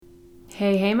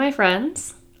Hey, my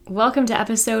friends. Welcome to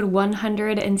episode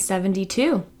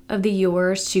 172 of the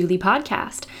Yours Truly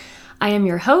podcast. I am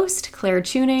your host, Claire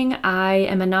Tuning. I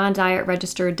am a non-diet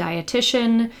registered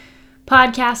dietitian,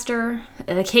 podcaster.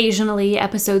 Occasionally,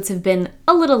 episodes have been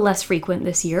a little less frequent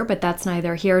this year, but that's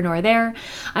neither here nor there.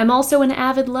 I'm also an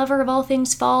avid lover of all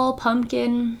things fall,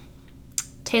 pumpkin,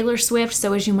 Taylor Swift,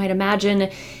 so as you might imagine,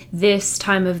 this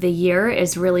time of the year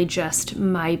is really just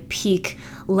my peak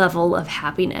level of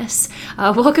happiness.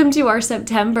 Welcome to our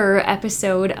September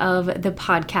episode of the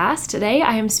podcast. Today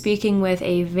I am speaking with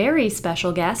a very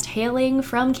special guest hailing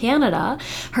from Canada.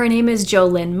 Her name is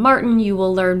Jolyn Martin. You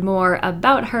will learn more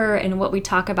about her and what we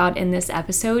talk about in this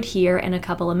episode here in a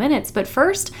couple of minutes. But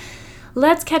first,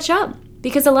 let's catch up,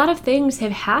 because a lot of things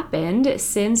have happened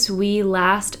since we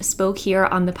last spoke here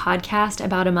on the podcast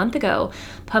about a month ago.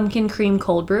 Pumpkin Cream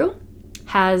Cold Brew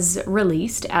has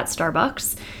released at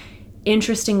Starbucks.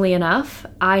 Interestingly enough,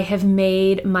 I have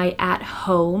made my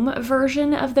at-home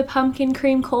version of the Pumpkin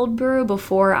Cream Cold Brew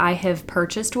before I have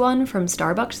purchased one from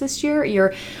Starbucks this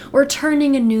year. We're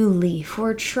turning a new leaf.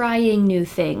 We're trying new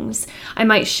things. I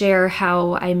might share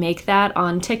how I make that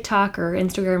on TikTok or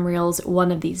Instagram Reels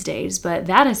one of these days, but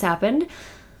that has happened.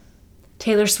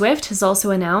 Taylor Swift has also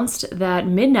announced that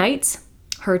Midnights,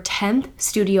 her 10th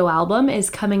studio album, is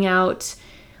coming out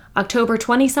October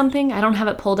 20-something. I don't have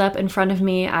it pulled up in front of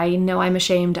me. I know I'm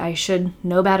ashamed. I should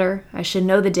know better. I should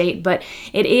know the date, but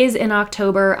it is in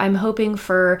October. I'm hoping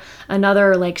for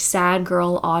another sad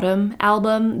girl autumn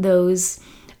album. Those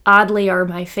oddly are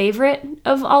my favorite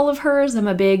of all of hers. I'm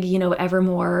a big,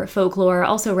 Evermore, Folklore,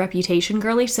 also Reputation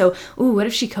girly. So, what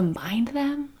if she combined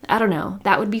them? I don't know.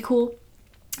 That would be cool.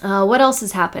 What else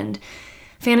has happened?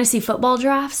 Fantasy football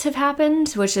drafts have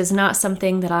happened, which is not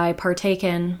something that I partake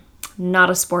in. Not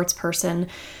a sports person,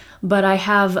 but I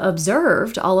have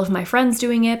observed all of my friends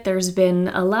doing it. There's been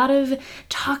a lot of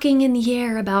talking in the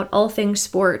air about all things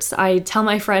sports. I tell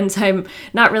my friends I'm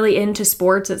not really into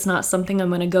sports. It's not something I'm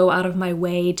going to go out of my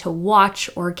way to watch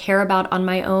or care about on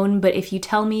my own. But if you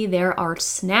tell me there are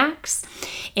snacks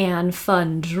and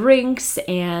fun drinks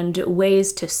and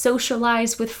ways to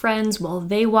socialize with friends while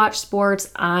they watch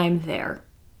sports, I'm there.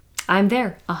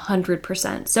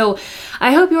 100%. So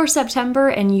I hope your September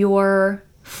and your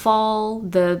fall,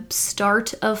 the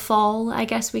start of fall, I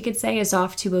guess we could say, is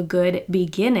off to a good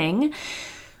beginning.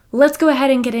 Let's go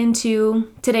ahead and get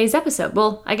into today's episode.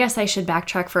 Well, I guess I should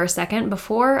backtrack for a second.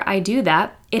 Before I do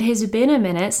that, it has been a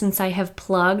minute since I have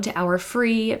plugged our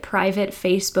free private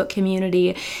Facebook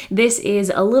community. This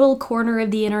is a little corner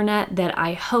of the internet that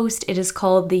I host. It is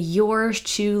called the Yours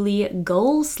Truly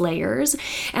Goal Slayers.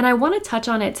 And I want to touch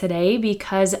on it today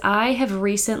because I have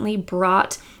recently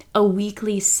brought a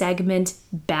weekly segment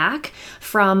back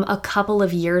from a couple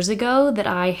of years ago that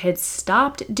I had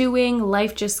stopped doing.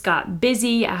 Life just got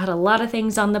busy. I had a lot of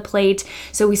things on the plate,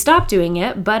 so we stopped doing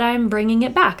it, but I'm bringing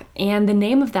it back. And the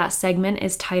name of that segment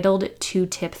is titled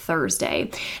 2-Tip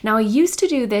Thursday. Now, I used to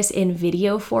do this in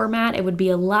video format. It would be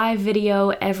a live video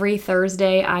every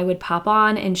Thursday. I would pop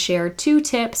on and share 2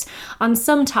 tips on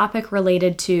some topic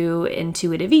related to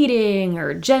intuitive eating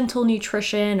or gentle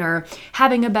nutrition or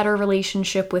having a better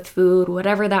relationship with food,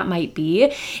 whatever that might be.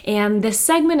 And this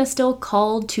segment is still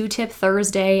called 2-Tip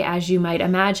Thursday. As you might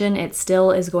imagine, it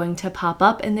still is going to pop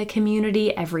up in the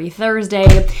community every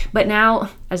Thursday. But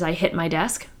now, as I hit my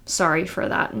desk, sorry for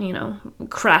that,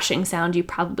 crashing sound you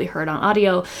probably heard on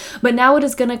audio, but now it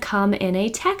is going to come in a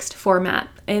text format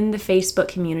in the Facebook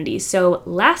community. So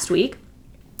last week,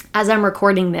 as I'm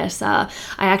recording this, I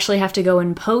actually have to go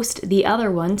and post the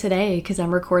other one today because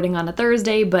I'm recording on a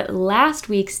Thursday, but last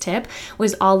week's tip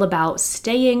was all about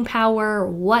staying power.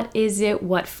 What is it?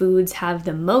 What foods have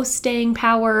the most staying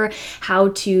power? How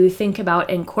to think about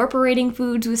incorporating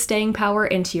foods with staying power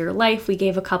into your life. We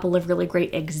gave a couple of really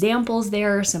great examples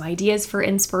there, some ideas for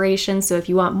inspiration. So if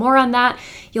you want more on that,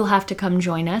 you'll have to come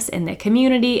join us in the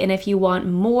community. And if you want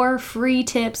more free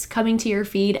tips coming to your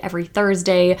feed every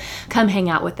Thursday, come hang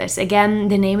out with us. Again,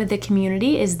 the name of the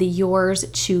community is the Yours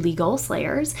Truly Goal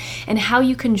Slayers, and how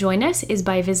you can join us is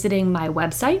by visiting my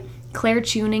website,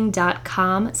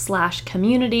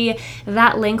 clairetuning.com/community.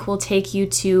 That link will take you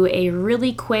to a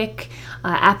really quick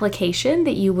application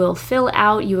that you will fill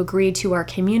out. You agree to our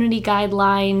community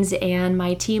guidelines, and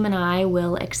my team and I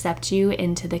will accept you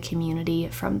into the community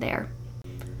from there.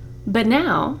 But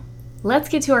now, let's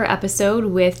get to our episode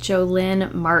with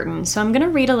Jolyn Martin. So I'm going to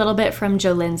read a little bit from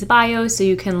Jolyn's bio so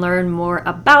you can learn more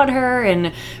about her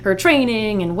and her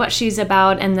training and what she's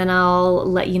about, and then I'll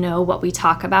let you know what we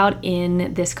talk about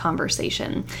in this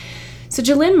conversation. So,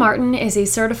 Jolyn Martin is a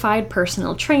certified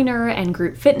personal trainer and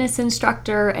group fitness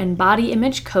instructor and body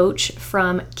image coach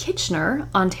from Kitchener,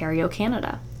 Ontario,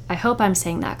 Canada. I hope I'm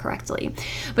saying that correctly.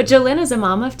 But Jolyn is a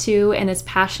mom of two and is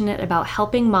passionate about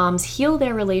helping moms heal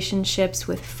their relationships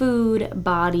with food,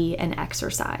 body, and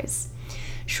exercise.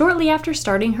 Shortly after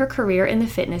starting her career in the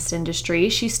fitness industry,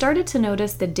 she started to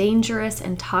notice the dangerous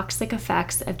and toxic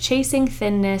effects of chasing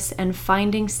thinness and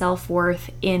finding self-worth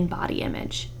in body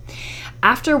image.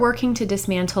 After working to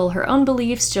dismantle her own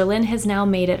beliefs, Jolyn has now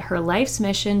made it her life's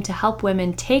mission to help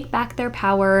women take back their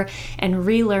power and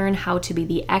relearn how to be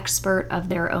the expert of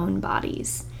their own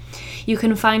bodies. You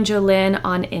can find Jolyn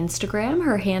on Instagram.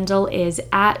 Her handle is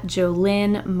at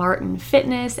Jolyn Martin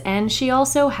Fitness, and she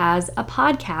also has a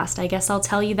podcast. I guess I'll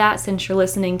tell you that since you're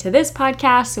listening to this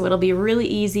podcast, so it'll be really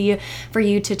easy for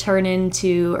you to tune in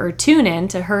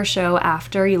to her show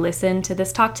after you listen to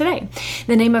this talk today.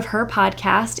 The name of her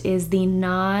podcast is the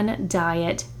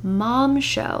Non-Diet Mom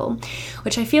Show,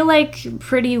 which I feel like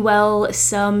pretty well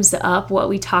sums up what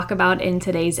we talk about in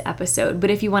today's episode.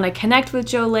 But if you want to connect with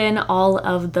Jolyn, all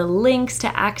of the links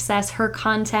to access her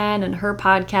content and her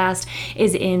podcast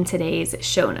is in today's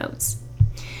show notes.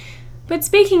 But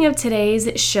speaking of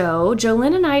today's show,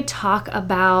 Jolyn and I talk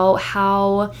about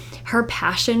how her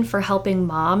passion for helping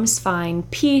moms find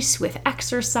peace with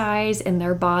exercise in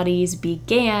their bodies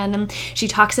began. She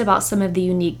talks about some of the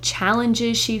unique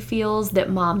challenges she feels that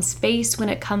moms face when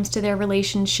it comes to their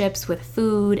relationships with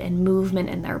food and movement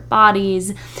in their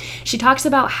bodies. She talks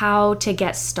about how to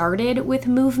get started with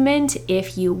movement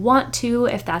if you want to,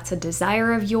 if that's a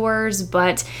desire of yours,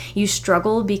 but you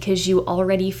struggle because you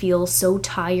already feel so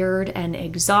tired and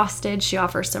exhausted. She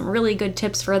offers some really good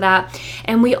tips for that.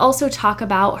 And we also talk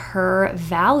about her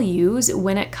values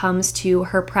when it comes to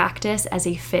her practice as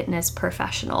a fitness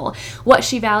professional. What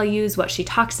she values, what she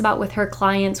talks about with her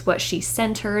clients, what she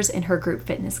centers in her group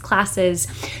fitness classes.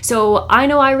 So I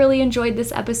know I really enjoyed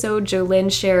this episode.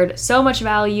 Jolyn shared so much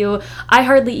value. I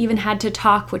hardly even had to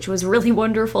talk, which was really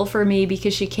wonderful for me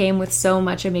because she came with so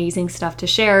much amazing stuff to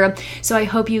share. So I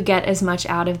hope you get as much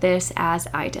out of this as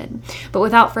I did. But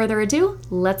without further ado,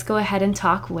 let's go ahead and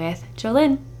talk with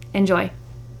Jolyn. Enjoy.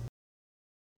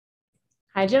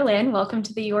 Hi, Jolyn. Welcome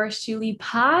to the Yours Truly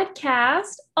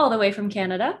podcast, all the way from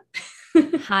Canada.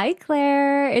 Hi,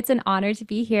 Claire. It's an honor to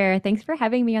be here. Thanks for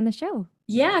having me on the show.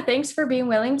 Yeah, thanks for being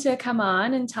willing to come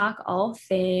on and talk all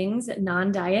things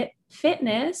non-diet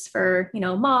fitness for,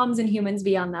 moms and humans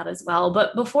beyond that as well.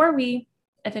 But before we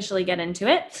officially get into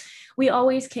it, we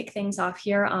always kick things off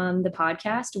here on the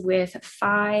podcast with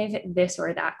 5 this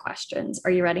or that questions.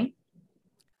 Are you ready?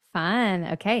 Fun.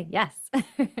 Okay. Yes.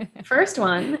 First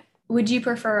one, would you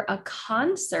prefer a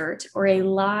concert or a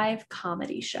live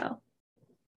comedy show?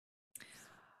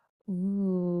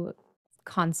 Ooh,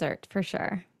 concert for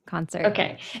sure. Concert.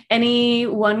 Okay. Any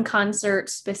one concert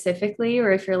specifically,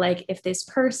 or if you're like, if this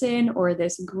person or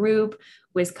this group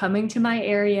was coming to my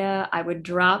area, I would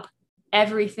drop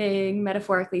everything,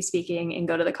 metaphorically speaking, and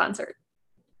go to the concert.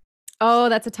 Oh,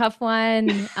 that's a tough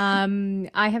one.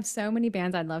 I have so many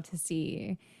bands I'd love to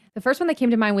see. The first one that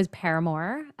came to mind was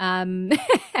Paramore. Okay.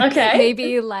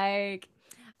 Maybe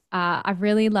I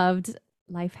really loved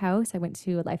Lifehouse. I went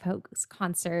to a Lifehouse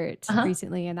concert Uh-huh.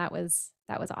 recently, and that was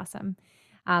awesome.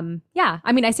 Yeah,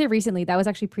 I mean, I say recently, that was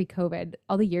actually pre-COVID.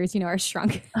 All the years, are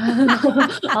shrunk.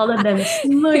 All of them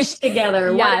smushed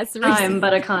together. Yes, What a time,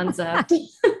 but a concept.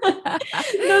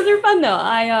 Those are fun though.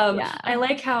 I yeah.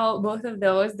 like how both of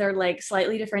those, they're like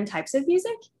slightly different types of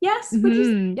music. Yes. Would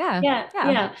you? Yeah, Yeah.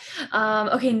 yeah. Yeah.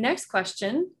 Okay. Next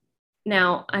question.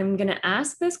 Now I'm going to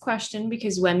ask this question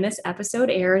because when this episode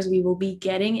airs, we will be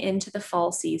getting into the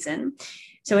fall season.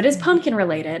 So it is pumpkin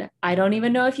related. I don't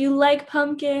even know if you like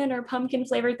pumpkin or pumpkin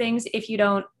flavored things. If you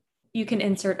don't, you can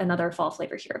insert another fall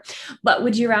flavor here. But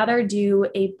would you rather do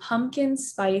a pumpkin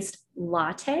spiced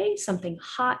latte, something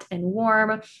hot and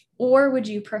warm, or would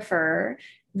you prefer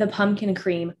the pumpkin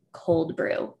cream cold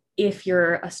brew? If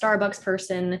you're a Starbucks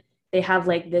person, they have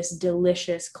like this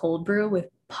delicious cold brew with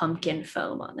pumpkin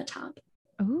foam on the top.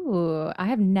 Ooh, I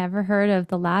have never heard of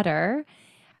the latter,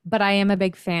 but I am a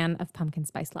big fan of pumpkin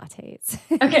spice lattes.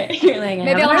 Okay, you're like, I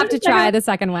Maybe haven't I'll heard have of the to second try one. the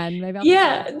second one. Maybe I'll try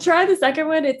Yeah, that. try the second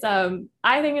one. It's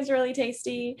I think it's really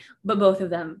tasty, but both of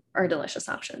them are delicious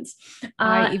options.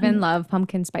 I Uh even love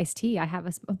pumpkin spice tea. I have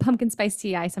a pumpkin spice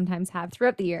tea I sometimes have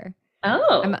throughout the year. I'm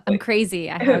oh, I'm crazy.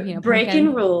 I have,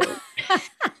 breaking pumpkin. rules.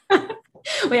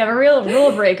 We have a real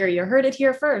rule breaker. You heard it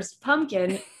here first.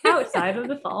 Pumpkin outside of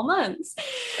the fall months.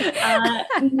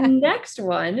 Next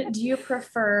one, do you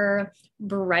prefer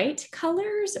bright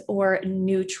colors or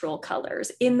neutral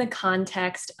colors in the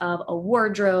context of a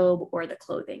wardrobe or the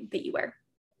clothing that you wear?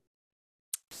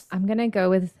 I'm gonna go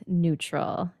with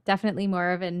neutral. Definitely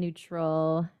more of a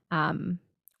neutral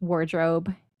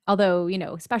wardrobe. Although,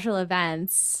 special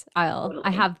events, I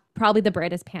Totally. have probably the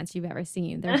brightest pants you've ever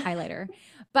seen. They're highlighter.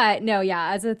 But no,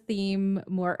 yeah, as a theme,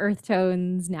 more earth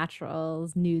tones,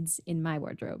 naturals, nudes in my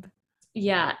wardrobe.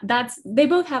 Yeah, they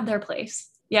both have their place.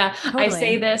 Yeah, I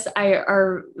say Totally. this,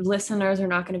 our listeners are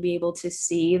not going to be able to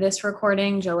see this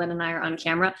recording. Jolyn and I are on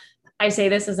camera. I say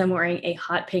this as I'm wearing a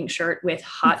hot pink shirt with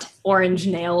hot orange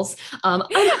nails. I'm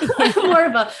Yeah. more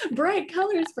of a bright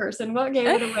colors person. What gave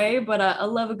it away? But I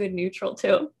love a good neutral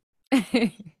too.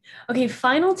 Okay,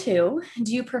 final two.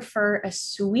 Do you prefer a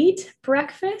sweet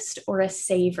breakfast or a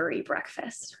savory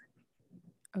breakfast?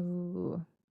 Oh,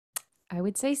 I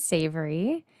would say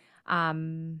savory.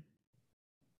 Um,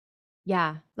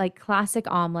 yeah, like classic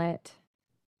omelet.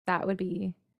 That would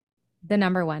be the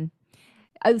number one.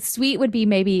 Sweet would be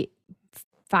maybe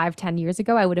 5, 10 years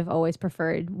ago. I would have always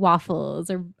preferred waffles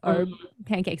or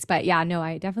pancakes. But yeah, no,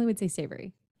 I definitely would say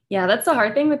savory. Yeah, that's the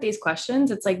hard thing with these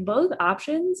questions. It's like both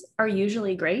options are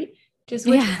usually great. Just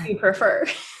which one Yeah. do you prefer?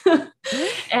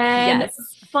 And Yes.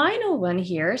 final one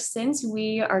here, since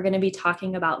we are going to be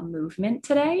talking about movement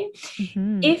today,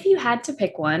 Hmm. if you had to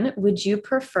pick one, would you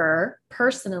prefer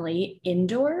personally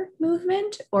indoor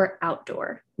movement or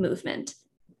outdoor movement?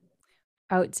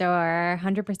 Outdoor,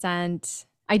 100%.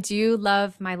 I do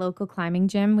love my local climbing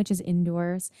gym, which is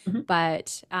indoors. Mhm.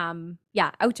 But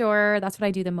yeah, outdoor, that's what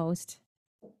I do the most.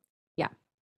 Yeah,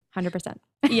 100%.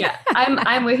 Yeah,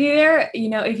 I'm with you there. You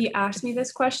know, if you asked me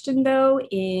this question though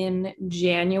in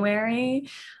January,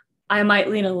 I might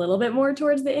lean a little bit more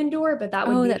towards the indoor, but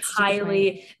Oh, that's such a good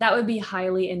point. that would be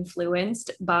highly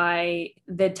influenced by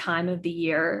the time of the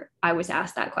year I was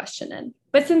asked that question in.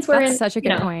 But since we're That's in, such a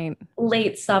good point.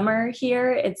 late summer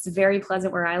here, it's very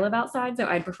pleasant where I live outside, so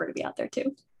I'd prefer to be out there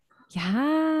too.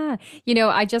 Yeah.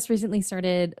 I just recently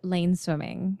started lane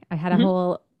swimming. I had a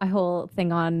Mhm. whole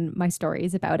thing on my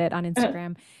stories about it on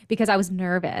Instagram because I was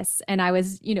nervous and I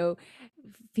was,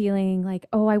 feeling like,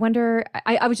 oh, I wonder.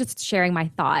 I was just sharing my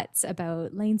thoughts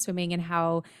about lane swimming and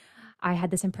how I had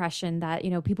this impression that,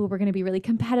 people were going to be really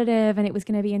competitive and it was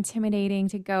going to be intimidating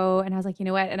to go. And I was like, you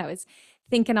know what? And I was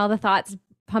thinking all the thoughts,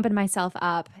 pumping myself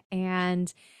up.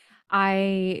 And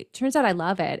I turns out I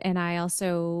love it, and I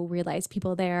also realize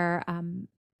people there.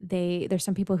 There's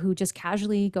some people who just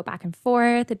casually go back and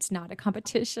forth. It's not a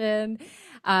competition,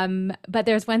 but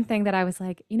there's one thing that I was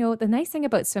like, the nice thing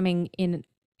about swimming in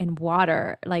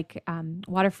water, like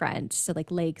waterfront, so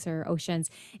like lakes or oceans,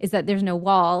 is that there's no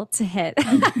wall to hit,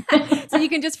 so you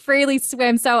can just freely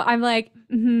swim. So I'm like,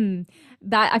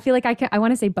 that I feel like I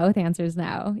want to say both answers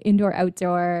now, indoor,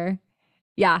 outdoor.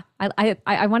 Yeah,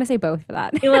 I want to say both for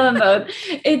that. I love them both.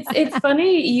 It's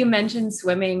funny you mentioned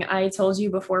swimming. I told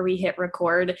you before we hit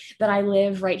record that I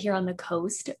live right here on the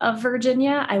coast of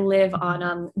Virginia. I live on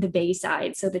Mhm. the Bay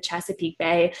side, so the Chesapeake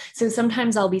Bay. So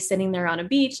sometimes I'll be sitting there on a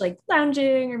beach, like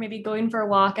lounging or maybe going for a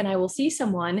walk, and I will see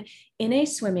someone in a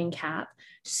swimming cap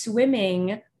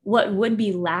swimming what would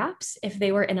be laps if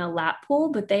they were in a lap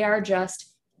pool, but they are just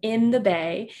in the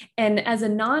bay. And as a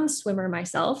non-swimmer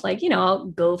myself, like, I'll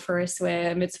go for a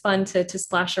swim. It's fun to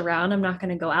splash around. I'm not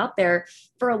going to go out there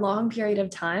for a long period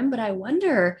of time, but I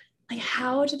wonder, like,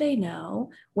 how do they know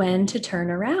when to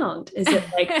turn around? Is it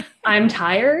like I'm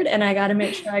tired and I got to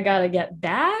make sure I got to get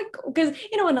back? Because,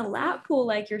 in a lap pool,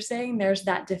 like you're saying, there's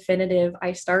that definitive,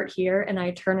 I start here and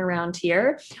I turn around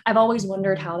here. I've always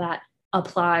wondered Mhm. how that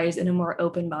applies in a more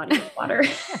open body of water.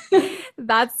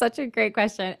 That's such a great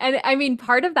question. And I mean,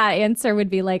 part of that answer would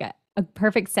be like a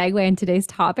perfect segue in today's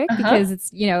topic Uh-huh. because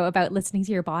it's, about listening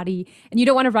to your body and you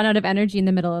don't want to run out of energy in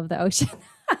the middle of the ocean.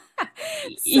 So,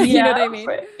 you know Yeah, what I mean?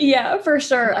 yeah, for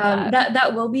sure. Love that.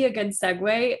 That will be a good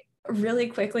segue. Really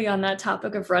quickly on that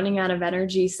topic of running out of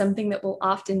energy, something that we'll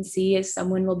often see is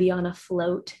someone will be on a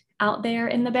float out there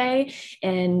in the bay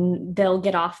and they'll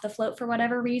get off the float for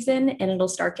whatever reason and it'll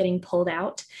start getting pulled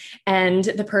out. And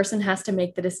the person has to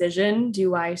make the decision,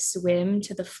 do I swim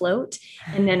to the float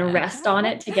and then rest on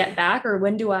it to get back, or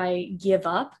when do I give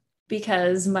up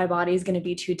because my body is going to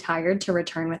be too tired to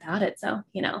return without it? So,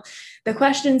 the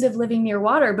questions of living near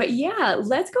water. But yeah,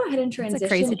 let's go ahead and That's a transition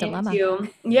crazy dilemma.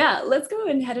 let's go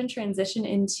ahead and transition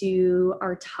into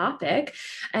our topic.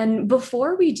 And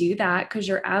before we do that, because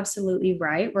you're absolutely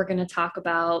right, we're going to talk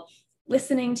about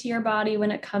listening to your body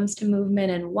when it comes to movement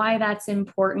and why that's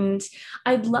important.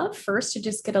 I'd love first to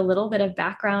just get a little bit of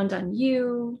background on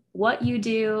you, what you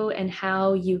do, and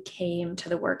how you came to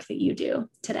the work that you do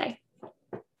today.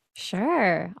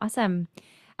 Sure. Awesome.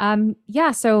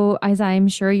 Yeah. So as I'm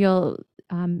sure you'll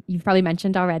you've probably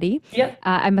mentioned already. Yep.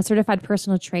 I'm a certified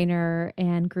personal trainer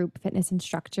and group fitness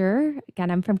instructor.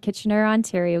 Again, I'm from Kitchener,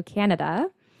 Ontario, Canada,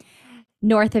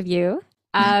 north of you.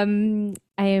 I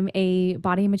am a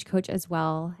body image coach as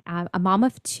well, a mom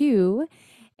of two,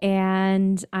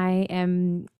 and I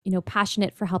am,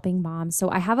 passionate for helping moms. So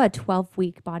I have a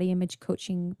 12-week body image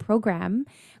coaching program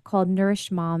called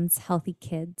Nourished Moms, Healthy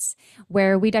Kids,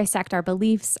 where we dissect our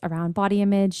beliefs around body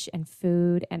image and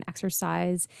food and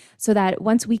exercise so that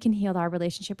once we can heal our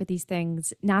relationship with these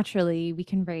things, naturally we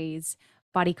can raise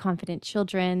body confident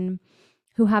children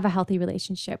who have a healthy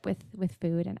relationship with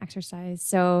food and exercise.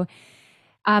 So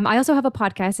I also have a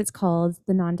podcast. It's called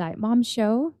The Non-Diet Mom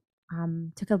Show.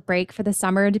 Took a break for the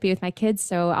summer to be with my kids,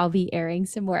 so I'll be airing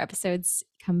some more episodes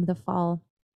come the fall.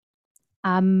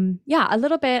 Yeah, a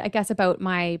little bit, I guess, about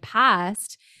my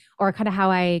past or kind of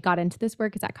how I got into this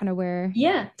work. Is that kind of where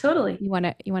Yeah, totally. you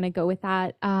wanna go with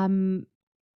that? I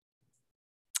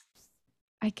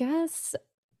guess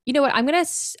you know what I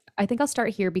think I'll start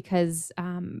here because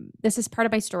this is part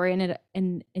of my story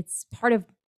and it's part of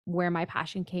where my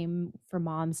passion came for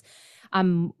moms.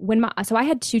 So I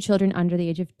had two children under the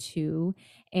age of 2,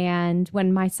 and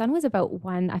when my son was about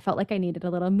 1, I felt like I needed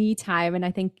a little me time, and I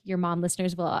think your mom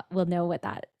listeners will know what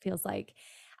that feels like.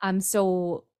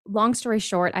 So long story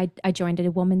short, I joined a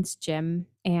woman's gym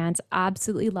and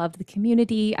absolutely loved the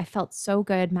community. I felt so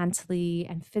good mentally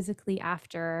and physically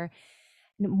after,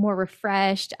 more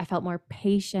refreshed. I felt more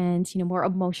patient, more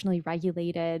emotionally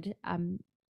regulated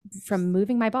from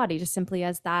moving my body just simply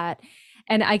as that.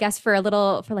 And I guess for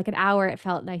like an hour, it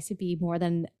felt nice to be more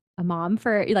than a mom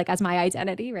for like as my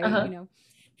identity, right? Uh-huh.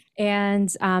 And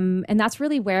that's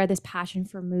really where this passion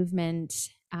for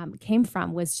movement came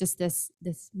from, was just this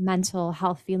mental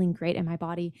health, feeling great in my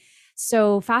body.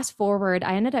 So fast forward,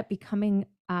 I ended up becoming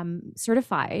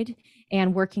certified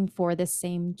and working for this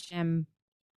same gym.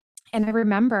 And I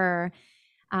remember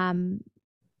um,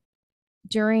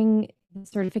 during the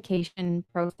certification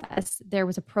process, there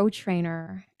was a pro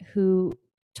trainer who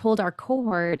told our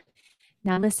cohort,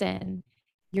 now listen,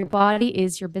 your body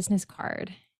is your business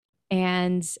card.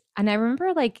 And I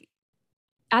remember like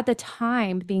at the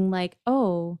time being like,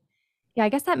 oh, yeah, I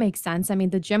guess that makes sense. I mean,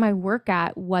 the gym I work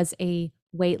at was a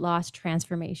weight loss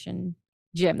transformation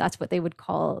gym. That's what they would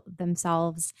call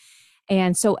themselves.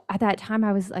 And so at that time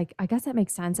I was like, I guess that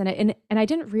makes sense. And I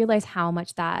didn't realize how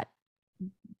much that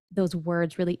those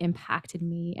words really impacted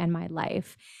me and my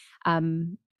life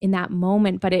in that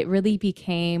moment. But it really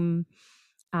became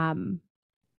um,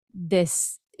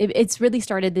 it's really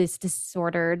started this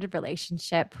disordered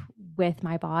relationship with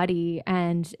my body.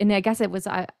 And I guess it was,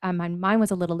 mine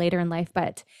was a little later in life,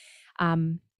 but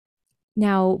um,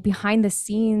 now behind the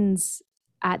scenes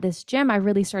at this gym, I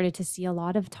really started to see a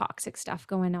lot of toxic stuff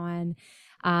going on.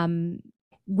 Um,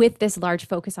 with this large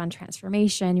focus on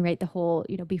transformation, right? The whole,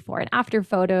 before and after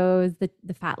photos, the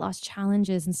fat loss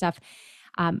challenges and stuff,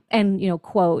 and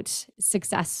quote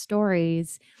success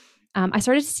stories. I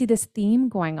started to see this theme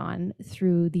going on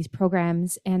through these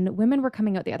programs, and women were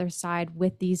coming out the other side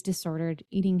with these disordered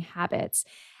eating habits.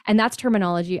 And that's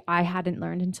terminology I hadn't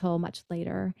learned until much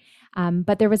later.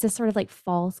 But there was this sort of like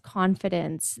false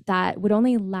confidence that would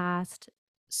only last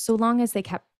so long as they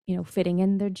kept, fitting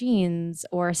in their jeans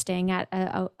or staying at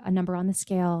a number on the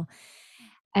scale.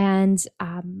 And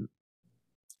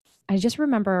I just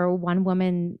remember one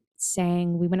woman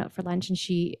saying, we went out for lunch and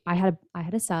I had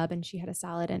a sub and she had a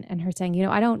salad, and her saying,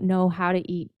 I don't know how to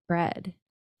eat bread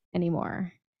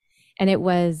anymore. And it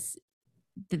was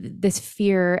this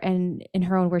fear, and in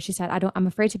her own words, she said, I'm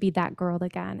afraid to be that girl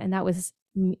again. And that was,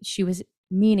 she was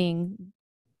meaning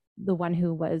the one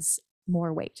who was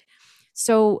more weight.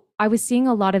 So I was seeing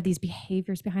a lot of these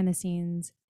behaviors behind the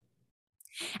scenes.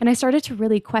 And I started to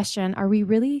really question, are we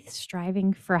really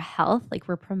striving for health like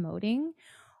we're promoting?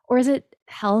 Or is it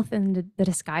health in the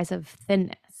disguise of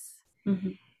thinness? Mm-hmm.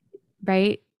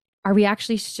 Right? Are we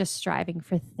actually just striving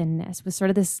for thinness? Was sort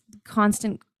of this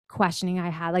constant questioning I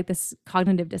had, like this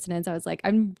cognitive dissonance. I was like,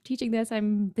 I'm teaching this,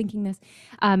 I'm thinking this.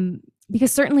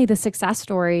 Because certainly the success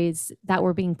stories that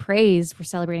were being praised were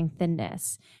celebrating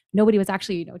thinness. Nobody was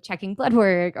actually, checking blood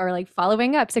work or like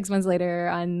following up 6 months later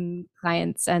on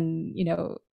clients and,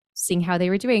 seeing how they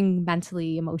were doing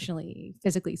mentally, emotionally,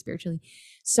 physically, spiritually.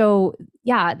 So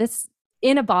yeah, this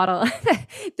in a bottle,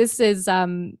 this is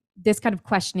this kind of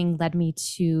questioning led me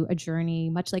to a journey,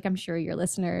 much like I'm sure your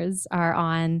listeners are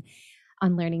on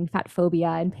learning fat phobia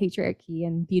and patriarchy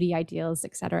and beauty ideals,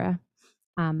 etc.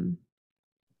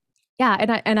 Yeah,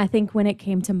 and I think when it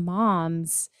came to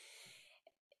moms,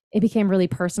 it became really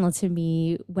personal to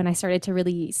me when I started to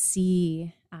really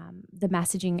see the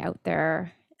messaging out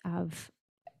there of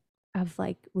of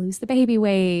like lose the baby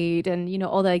weight and, you know,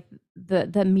 all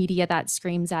the media that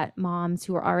screams at moms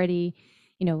who are already,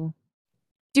 you know,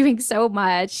 doing so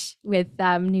much with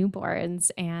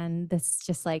newborns, and this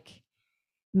just like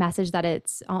message that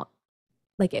it's all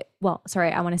like it well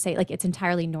sorry I want to say like it's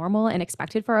entirely normal and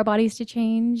expected for our bodies to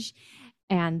change,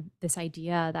 and this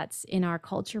idea that's in our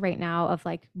culture right now of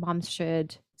like moms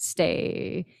should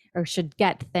stay or should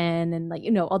get thin and like,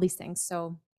 you know, all these things.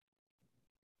 So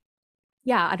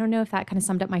yeah, I don't know if that kind of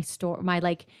summed up my story, my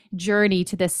like journey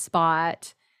to this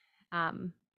spot.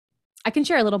 um I can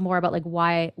share a little more about like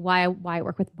why I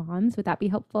work with moms. Would that be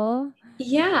helpful?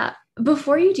 Yeah.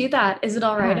 Before you do that, is it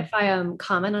all right Yeah, if I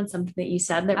comment on something that you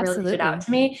said that really stood out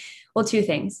absolutely. to me? Well, two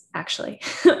things actually.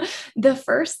 The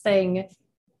first thing,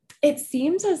 it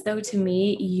seems as though to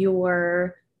me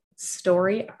your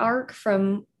story arc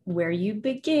from where you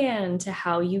began to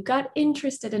how you got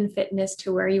interested in fitness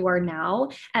to where you are now,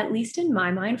 at least in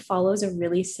my mind, follows a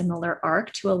really similar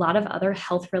arc to a lot of other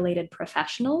health related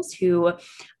professionals who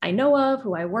I know of,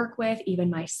 who I work with,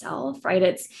 even myself, right?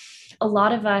 It's a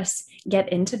lot of us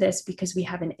get into this because we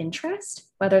have an interest,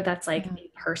 whether that's like Yeah.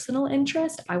 a personal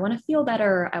interest. I want to feel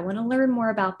better. I want to learn more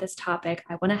about this topic.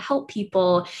 I want to help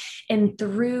people. And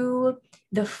through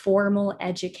the formal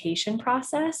education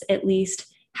process, at least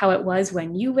how it was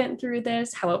when you went through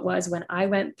this, how it was when I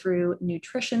went through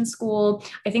nutrition school,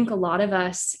 I think a lot of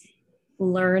us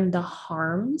learn the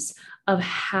harms of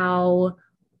how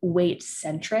weight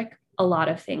centric a lot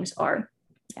of things are.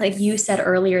 Like you Yes. said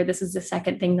earlier, this is the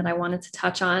second thing that I wanted to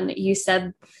touch on. You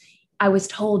said, I was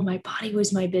told my body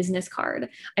was my business card.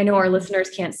 I know our Mhm. listeners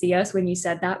can't see us. When you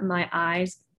said that, my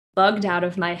eyes bugged out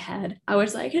of my head. I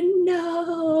was like,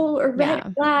 no, a red Yeah.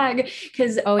 flag.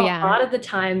 Because Oh a yeah. lot of the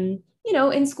time, you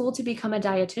know, in school to become a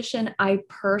dietitian, I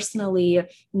personally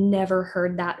never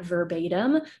heard that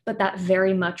verbatim, but that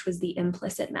very much was the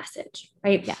implicit message,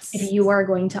 right? If Yes. you are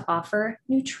going to offer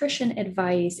nutrition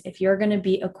advice, if you're going to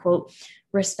be a quote,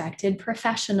 respected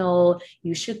professional,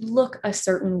 you should look a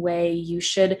certain way, you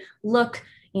should look,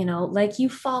 you know, like you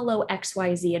follow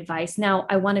XYZ advice. Now,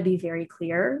 I want to be very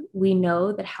clear. We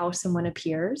know that how someone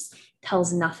appears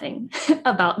tells nothing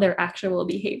about their actual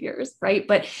behaviors, right?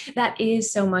 But that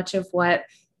is so much of what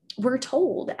we're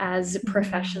told as Mhm.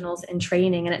 professionals in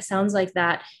training. And it sounds like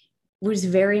that was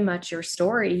very much your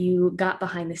story. You got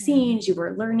behind the Yeah. scenes, you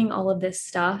were learning all of this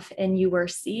stuff, and you were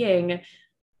seeing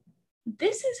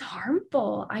this is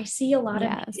harmful. I see a lot of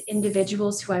these Yes.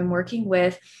 individuals who I'm working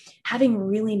with having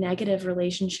really negative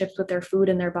relationships with their food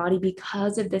and their body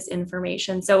because of this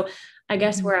information. So, I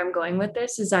guess Mhm. where I'm going with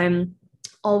this is I'm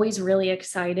always really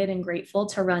excited and grateful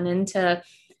to run into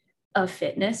a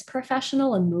fitness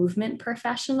professional, a movement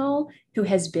professional who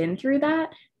has been through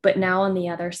that, but now on the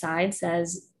other side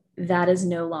says, that is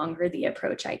no longer the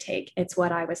approach I take. It's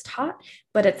what I was taught,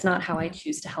 but it's not how I Yeah.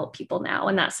 choose to help people now.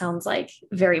 And that sounds like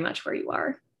very much where you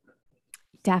are.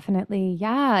 Definitely.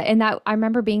 Yeah. And that I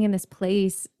remember being in this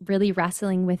place really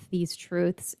wrestling with these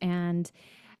truths and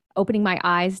opening my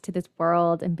eyes to this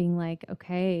world and being like,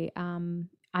 okay, I'm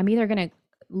either going to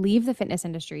leave the fitness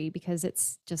industry because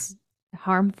it's just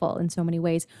harmful in so many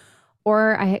ways,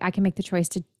 or I can make the choice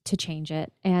to change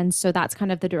it. And so that's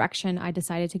kind of the direction I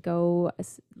decided to go,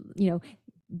 you know,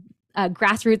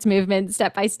 grassroots movement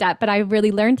step by step. But I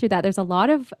really learned through that there's a lot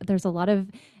of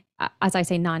as I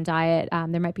say non-diet.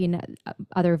 There might be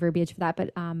other verbiage for that,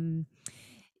 but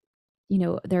you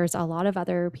know, there's a lot of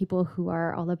other people who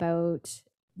are all about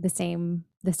the same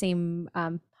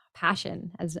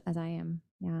passion as I am.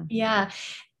 Yeah. Yeah.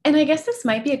 And I guess this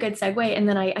might be a good segue. And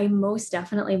then I most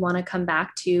definitely want to come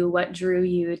back to what drew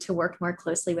you to work more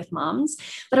closely with moms.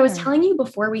 But I was Sure. telling you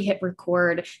before we hit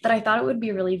record that I thought it would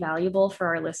be really valuable for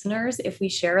our listeners if we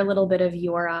share a little bit of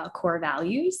your core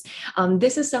values.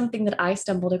 This is something that I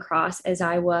stumbled across as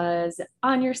I was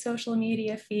on your social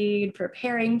media feed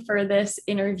preparing for this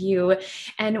interview.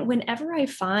 And whenever I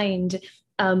find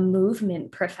a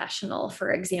movement professional,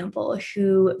 for example,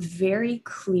 who very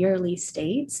clearly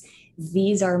states,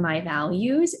 these are my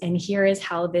values, and here is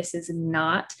how this is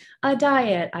not a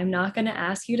diet. I'm not going to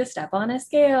ask you to step on a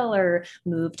scale or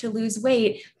move to lose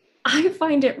weight. I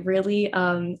find it really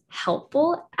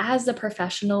helpful as a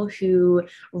professional who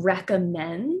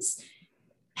recommends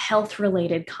health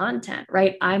related content,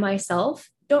 right? I myself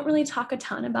don't really talk a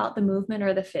ton about the movement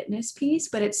or the fitness piece,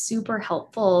 but it's super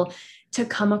helpful to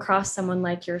come across someone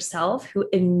like yourself who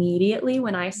immediately,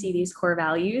 when I see these core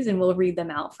values, and we'll read them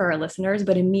out for our listeners,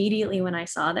 but immediately when I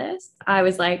saw this, I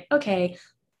was like, okay,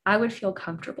 I would feel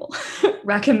comfortable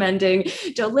recommending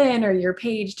Jolyn or your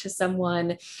page to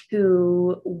someone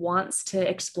who wants to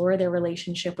explore their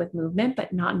relationship with movement,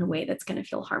 but not in a way that's going to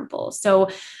feel harmful. So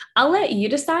I'll let you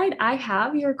decide. I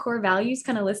have your core values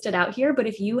kind of listed out here, but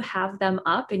if you have them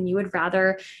up and you would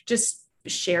rather just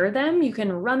share them, you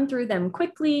can run through them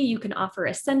quickly. You can offer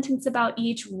a sentence about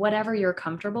each, whatever you're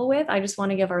comfortable with. I just want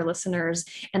to give our listeners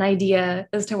an idea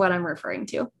as to what I'm referring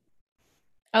to.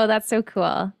 Oh, that's so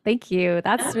cool. Thank you.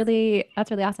 That's really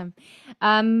awesome.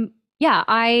 Yeah,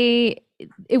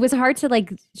 it was hard to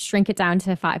like shrink it down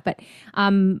to five, but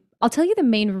I'll tell you the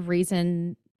main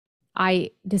reason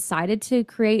I decided to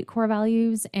create core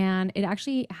values, and it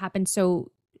actually happened.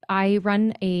 So I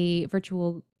run a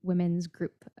virtual women's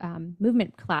group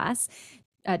movement class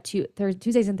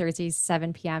Tuesdays and Thursdays,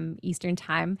 7 p.m. Eastern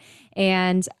time.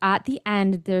 And at the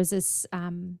end, there's this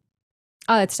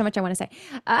oh, it's so much I want to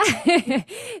say.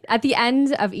 At the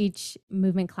end of each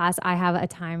movement class, I have a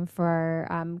time for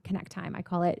connect time, I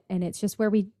call it, and it's just where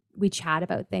we chat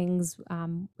about things.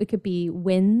 It could be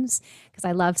wins because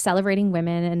I love celebrating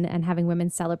women and having women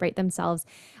celebrate themselves.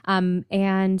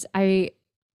 And I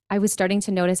was starting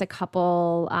to notice a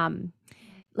couple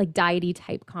like diety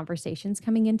type conversations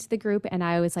coming into the group, and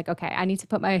I was like, okay, I need to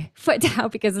put my foot down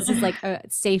because this is like a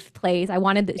safe place. I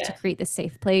wanted to Yeah. create this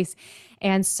safe place.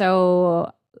 And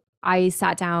so I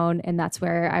sat down, and that's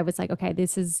where I was like, okay,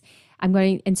 this is I'm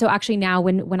going. And so actually now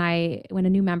when a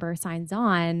new member signs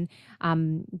on,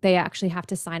 they actually have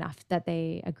to sign off that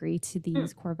they agree to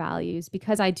these core values,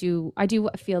 because I do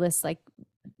feel this like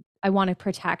I want to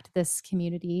protect this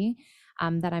community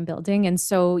that I'm building. And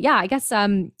so, yeah, I guess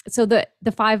so the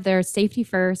five there: safety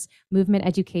first, movement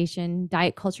education,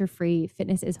 diet culture free,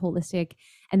 fitness is holistic,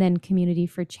 and then community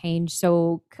for change.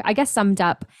 So I guess summed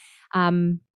up,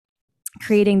 um,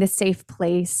 creating this safe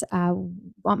place.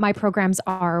 My programs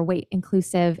are weight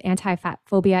inclusive, anti-fat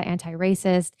phobia,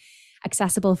 anti-racist,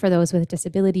 accessible for those with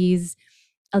disabilities,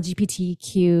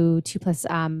 LGBTQ two plus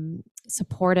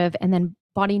supportive, and then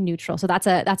body neutral. So that's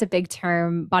a big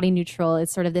term. Body neutral is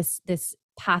sort of this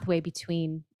pathway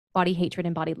between body hatred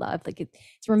and body love. Like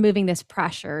it's removing this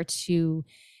pressure to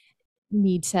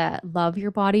need to love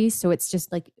your body. So it's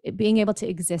just like being able to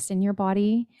exist in your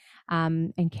body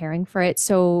and caring for it.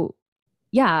 So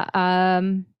yeah,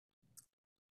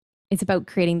 it's about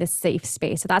creating this safe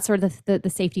space. So that's sort of the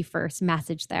safety first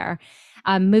message there.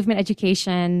 Movement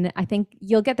education, I think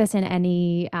you'll get this in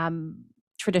any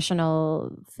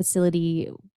traditional facility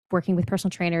working with personal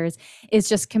trainers, is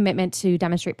just commitment to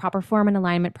demonstrate proper form and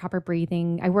alignment, proper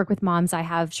breathing. I work with moms. I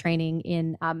have training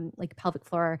in like pelvic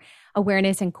floor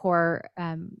awareness and core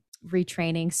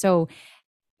retraining. So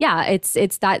yeah, it's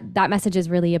that message is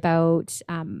really about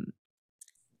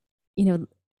you know,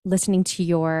 listening to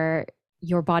your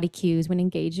body cues when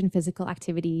engaged in physical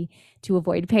activity to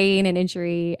avoid pain and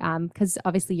injury, because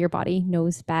obviously your body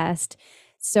knows best.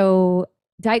 So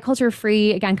diet culture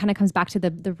free again kind of comes back to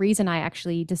the reason I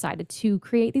actually decided to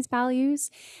create these values,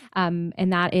 and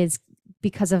that is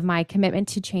because of my commitment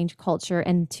to change culture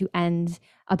and to end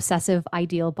obsessive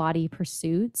ideal body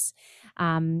pursuits.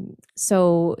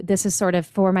 So this is sort of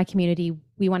for my community.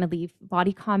 We want to leave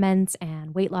body comments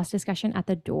and weight loss discussion at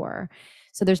the door.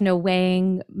 So there's no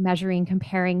weighing, measuring,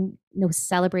 comparing, no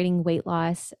celebrating weight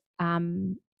loss.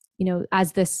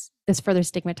 As this further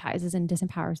stigmatizes and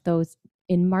disempowers those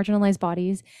in marginalized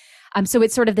bodies. So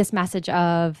it's sort of this message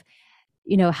of,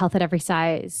 health at every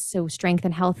size. So strength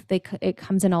and health, it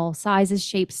comes in all sizes,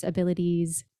 shapes,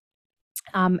 abilities.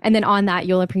 And then on that,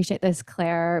 you'll appreciate this,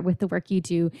 Claire, with the work you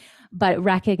do, but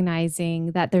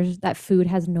recognizing that that food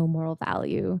has no moral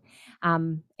value.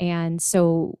 And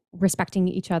so respecting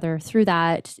each other through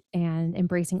that and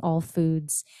embracing all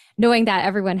foods, knowing that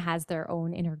everyone has their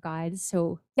own inner guide.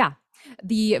 So yeah,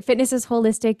 the fitness is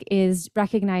holistic is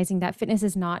recognizing that fitness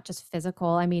is not just physical.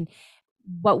 I mean,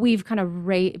 what we've kind of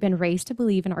been raised to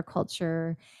believe in our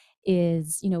culture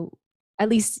is, at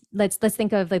least let's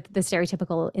think of like the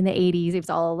stereotypical in the 80s. It was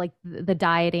all like the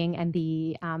dieting and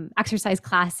the exercise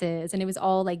classes, and it was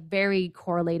all like very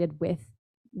correlated with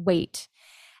weight.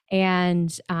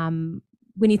 And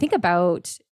when you think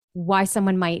about why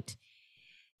someone might,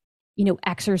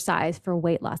 exercise for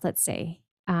weight loss, let's say,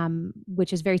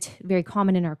 which is very, very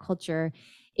common in our culture,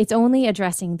 it's only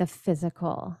addressing the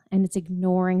physical and it's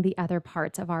ignoring the other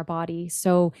parts of our body.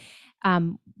 So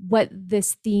what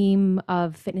this theme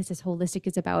of fitness is holistic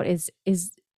is about is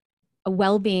a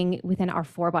well-being within our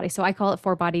four bodies. So I call it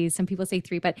four bodies. Some people say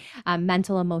three, but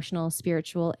mental, emotional,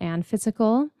 spiritual, and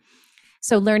physical.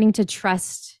 So learning to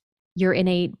trust your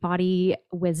innate body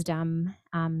wisdom,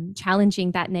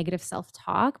 challenging that negative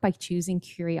self-talk by choosing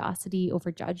curiosity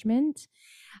over judgment,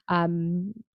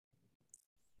 Um,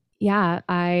 yeah,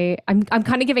 I'm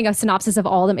kind of giving a synopsis of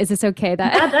all of them. Is this okay?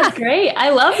 Yeah, that's great. I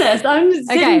love this. I'm just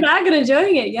sitting Okay. back and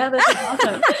enjoying it. Yeah, this is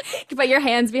awesome. Put your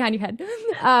hands behind your head.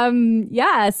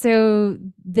 Yeah. So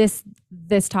this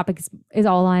topic is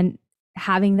all on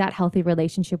having that healthy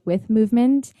relationship with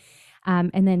movement,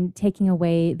 and then taking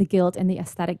away the guilt and the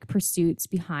aesthetic pursuits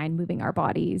behind moving our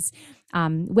bodies.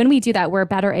 When we do that, we're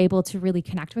better able to really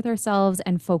connect with ourselves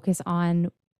and focus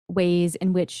on ways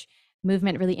in which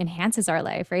movement really enhances our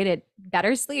life, right? It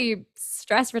better sleep,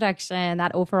 stress reduction,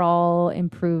 that overall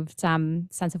improved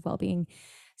sense of well-being.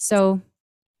 So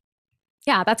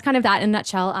yeah, that's kind of that in a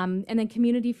nutshell. And then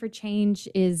community for change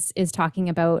is talking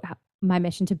about my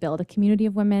mission to build a community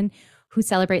of women who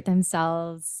celebrate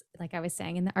themselves, like I was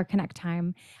saying in our connect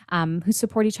time, who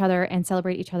support each other and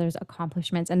celebrate each other's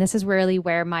accomplishments. And this is really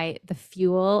where the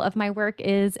fuel of my work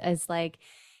is like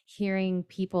hearing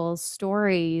people's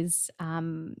stories.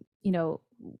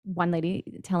 One lady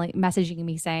messaging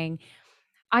me saying,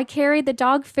 I carried the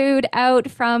dog food out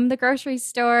from the grocery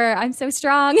store. I'm so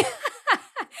strong.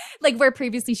 Like where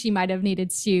previously she might have needed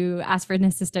to ask for an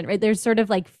assistant, right? There's sort of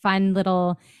like fun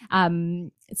little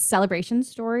celebration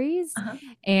stories. Uh-huh.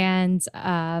 And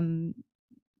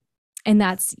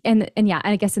that's and yeah,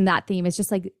 and I guess in that theme it's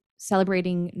just like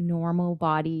celebrating normal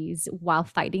bodies while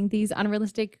fighting these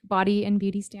unrealistic body and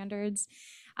beauty standards.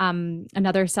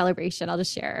 Another celebration I'll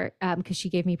just share, because she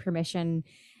gave me permission,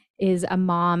 is a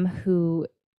mom who,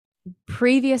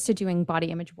 previous to doing body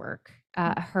image work,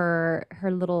 her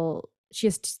little, she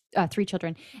has 3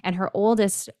 children, and her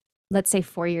oldest, let's say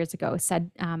 4 years ago,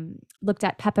 said, looked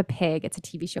at Peppa Pig, it's a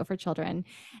TV show for children,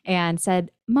 and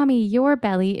said, Mommy, your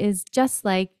belly is just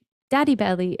like daddy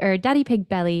belly or daddy pig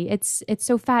belly. It's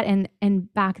so fat.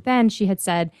 And back then she had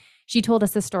said, she told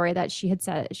us the story that she had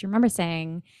said, she remembers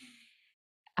saying,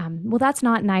 well, that's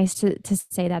not nice to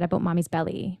say that about mommy's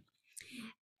belly.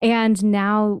 And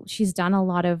now she's done a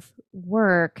lot of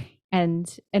work,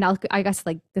 and I guess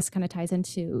like this kind of ties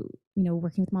into,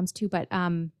 working with moms too, but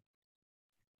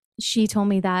she told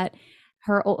me that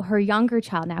her younger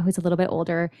child now, who's a little bit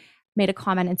older, made a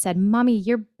comment and said, Mommy,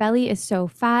 your belly is so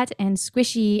fat and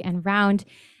squishy and round.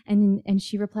 And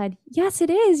she replied, yes, it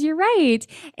is. You're right.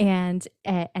 And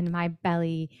my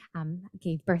belly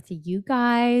gave birth to you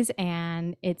guys,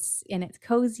 and it's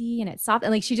cozy and it's soft.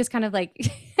 And like, she just kind of like,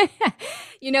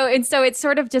 and so it's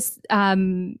sort of just,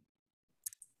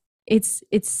 it's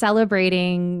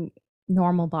celebrating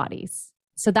normal bodies.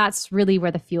 So that's really where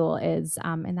the fuel is,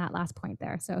 in that last point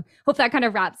there. So hope that kind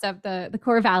of wraps up the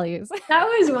core values. That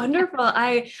was wonderful.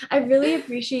 I really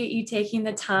appreciate you taking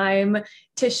the time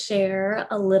to share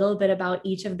a little bit about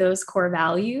each of those core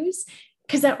values,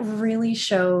 because that really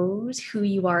shows who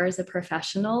you are as a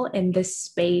professional in this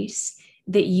space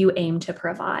that you aim to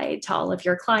provide to all of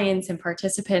your clients and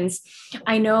participants.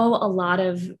 I know a lot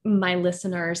of my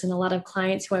listeners and a lot of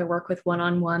clients who I work with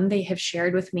one-on-one, they have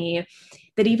shared with me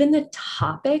that even the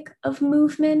topic of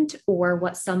movement, or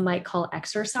what some might call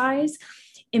exercise,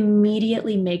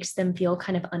 immediately makes them feel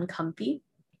kind of uncomfy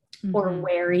or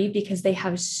wary, because they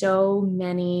have so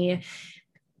many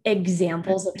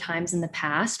examples of times in the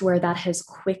past where that has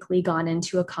quickly gone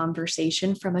into a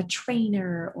conversation from a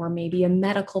trainer or maybe a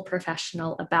medical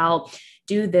professional about,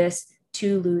 do this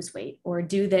to lose weight, or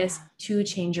do this to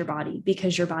change your body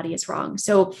because your body is wrong.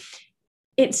 So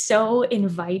it's so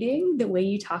inviting the way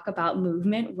you talk about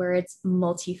movement, where it's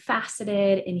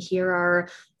multifaceted, and here are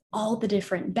all the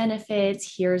different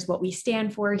benefits. Here's what we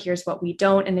stand for. Here's what we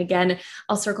don't. And again,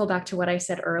 I'll circle back to what I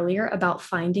said earlier about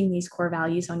finding these core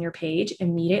values on your page.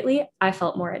 Immediately, I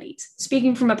felt more at ease.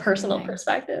 Speaking from a personal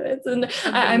perspective,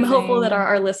 I'm hopeful that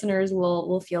our listeners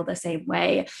will feel the same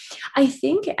way. I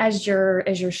think as you're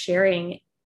sharing,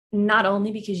 not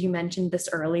only because you mentioned this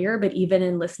earlier, but even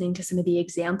in listening to some of the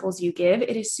examples you give,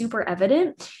 it is super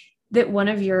evident that one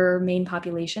of your main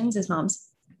populations is moms,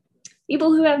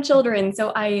 people who have children.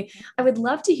 So I would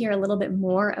love to hear a little bit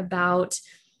more about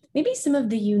maybe some of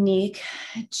the unique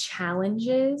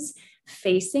challenges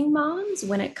facing moms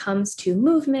when it comes to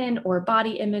movement or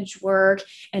body image work,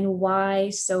 and why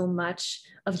so much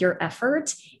of your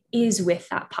effort is with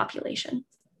that population.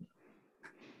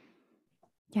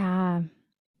 Yeah.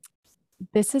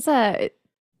 This is a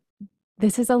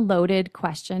loaded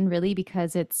question, really,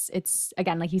 because it's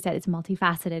again, like you said, it's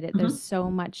multifaceted. There's so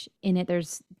much in it.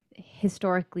 There's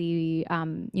historically,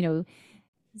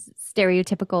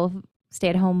 stereotypical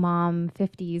stay-at-home mom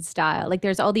 50s style. Like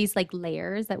there's all these like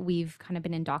layers that we've kind of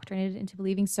been indoctrinated into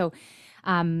believing. So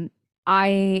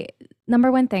I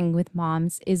number one thing with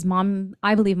moms is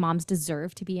I believe moms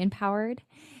deserve to be empowered.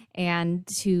 and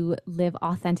to live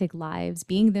authentic lives,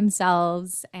 being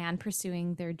themselves and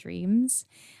pursuing their dreams.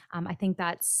 I think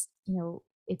that's,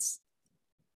 it's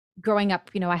growing up,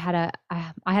 I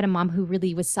had a mom who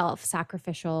really was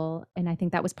self-sacrificial, and I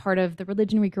think that was part of the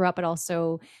religion we grew up, but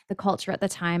also the culture at the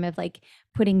time of like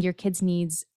putting your kids'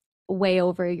 needs way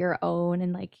over your own,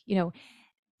 and like,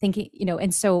 thinking,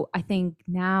 and so I think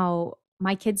now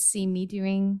my kids see me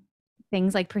doing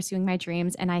things like pursuing my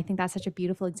dreams, and I think that's such a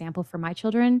beautiful example for my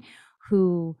children,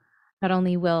 who not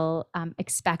only will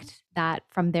expect that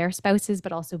from their spouses,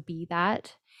 but also be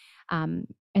that. And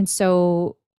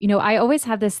so, I always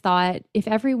have this thought: if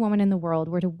every woman in the world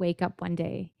were to wake up one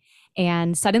day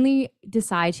and suddenly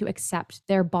decide to accept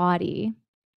their body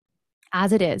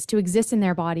as it is, to exist in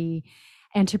their body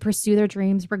and to pursue their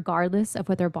dreams regardless of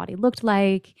what their body looked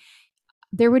like,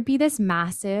 there would be this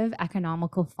massive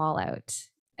economical fallout.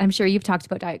 I'm sure you've talked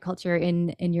about diet culture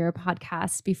in your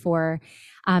podcast before,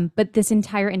 but this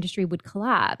entire industry would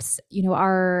collapse.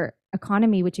 Our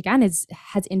economy, which again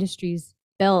has industries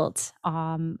built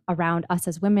around us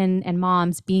as women and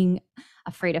moms being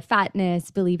afraid of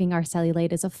fatness, believing our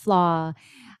cellulite is a flaw.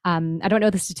 I don't know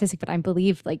the statistic, but I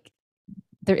believe like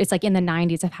it's like in the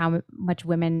 90s of how much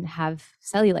women have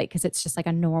cellulite, because it's just like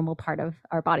a normal part of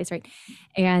our bodies, right?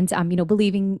 And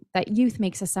believing that youth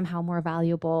makes us somehow more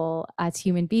valuable as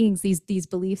human beings, these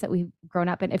beliefs that we've grown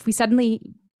up in. If we suddenly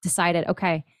decided,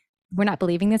 okay, we're not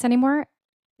believing this anymore,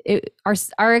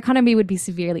 our economy would be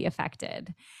severely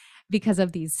affected because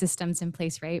of these systems in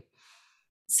place, right?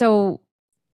 So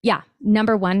yeah,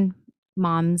 number one,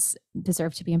 moms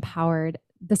deserve to be empowered.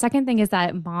 The second thing is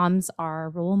that moms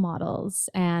are role models,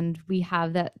 and we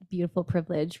have that beautiful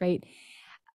privilege, right?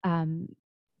 I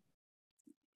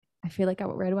feel like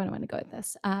where do I want to go with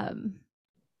this?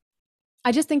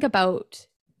 I just think about,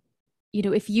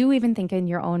 if you even think in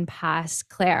your own past,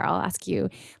 Claire, I'll ask you,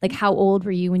 like, how old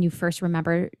were you when you first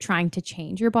remember trying to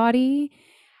change your body?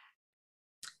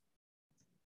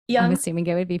 Young. I'm assuming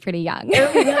it would be pretty young.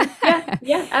 Early young.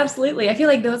 Yeah, absolutely. I feel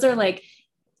like those are like,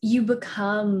 you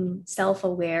become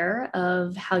self-aware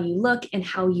of how you look and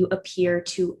how you appear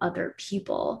to other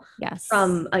people. Yes.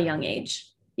 From a young age.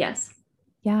 Yes.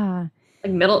 Yeah.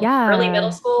 Like early middle Yeah.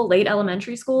 school, late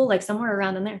elementary school, like somewhere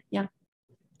around in there. Yeah.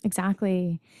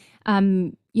 Exactly.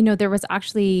 There was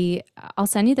actually, I'll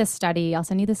send you this study. I'll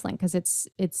send you this link because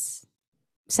it's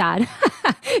sad,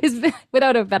 is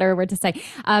without a better word to say.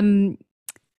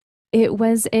 It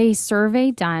was a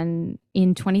survey done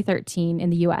in 2013 in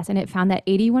the US, and it found that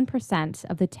 81%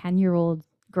 of the 10-year-old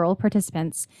girl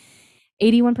participants,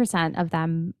 81% of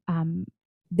them,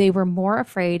 they were more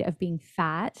afraid of being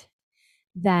fat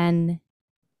than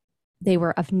they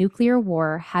were of nuclear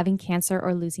war, having cancer,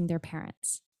 or losing their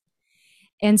parents.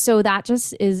 And so that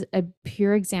just is a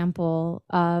pure example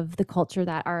of the culture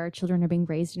that our children are being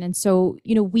raised in. And so,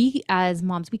 we as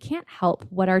moms, we can't help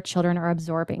what our children are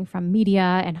absorbing from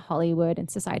media and Hollywood and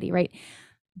society, right?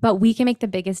 But we can make the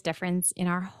biggest difference in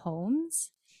our homes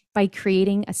by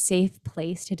creating a safe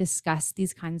place to discuss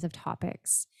these kinds of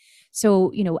topics.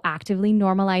 So, actively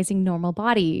normalizing normal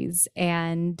bodies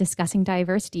and discussing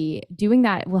diversity, doing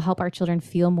that will help our children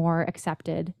feel more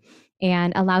accepted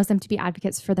and allows them to be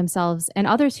advocates for themselves and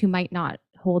others who might not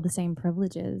hold the same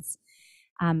privileges.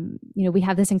 We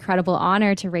have this incredible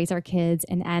honor to raise our kids,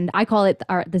 and I call it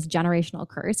this generational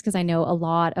curse, because I know a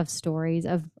lot of stories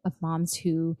of moms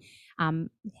who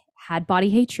had body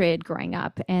hatred growing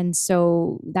up, and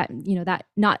so that that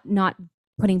not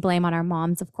putting blame on our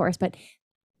moms, of course, but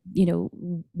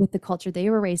with the culture they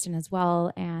were raised in as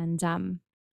well, and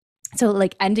so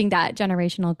like ending that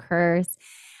generational curse.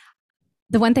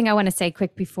 The one thing I want to say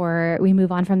quick before we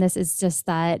move on from this is just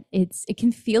that it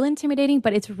can feel intimidating,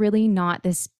 but it's really not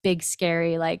this big,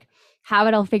 scary, like have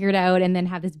it all figured out and then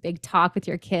have this big talk with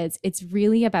your kids. It's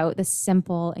really about the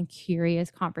simple and curious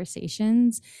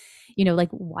conversations, like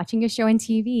watching a show on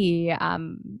TV.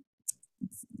 I'm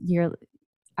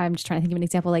just trying to think of an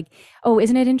example, like, oh,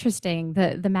 isn't it interesting?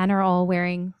 The men are all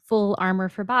wearing full armor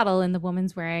for battle and the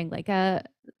woman's wearing like a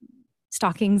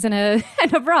stockings and a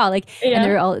and a bra, like, yeah.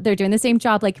 And they're doing the same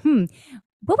job, like,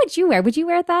 what would you wear? Would you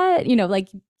wear that? Like,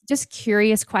 just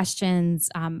curious questions.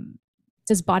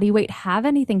 Does body weight have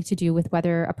anything to do with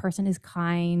whether a person is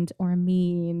kind or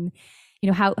mean?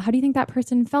 How do you think that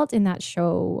person felt in that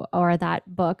show or that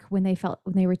book when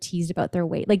they were teased about their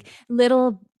weight? Like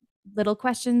little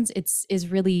questions. Is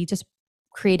really just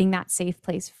creating that safe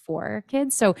place for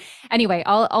kids. So anyway,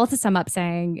 all to sum up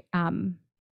saying,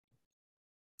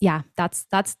 yeah, that's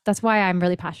why I'm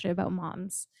really passionate about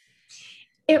moms.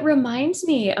 It reminds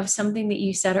me of something that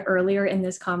you said earlier in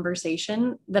this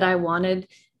conversation that I wanted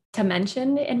to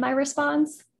mention in my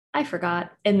response. I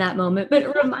forgot in that moment, but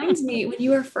it reminds me when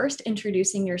you were first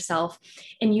introducing yourself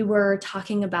and you were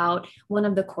talking about one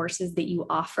of the courses that you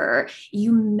offer,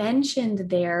 you mentioned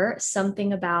there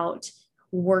something about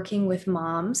working with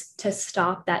moms to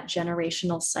stop that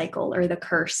generational cycle or the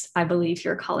curse, I believe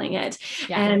you're calling it.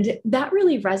 Yeah. And that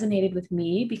really resonated with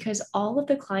me because all of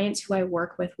the clients who I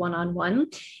work with one on one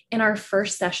in our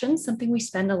first session, something we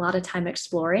spend a lot of time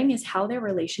exploring is how their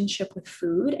relationship with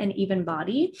food and even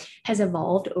body has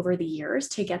evolved over the years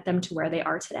to get them to where they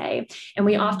are today. And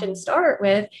we often start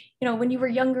with, when you were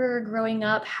younger, growing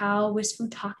up, how was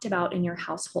food talked about in your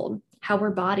household? How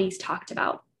were bodies talked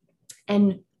about?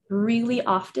 And really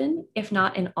often, if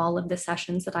not in all of the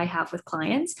sessions that I have with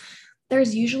clients,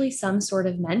 there's usually some sort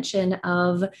of mention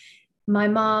of my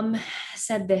mom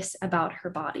said this about her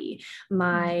body.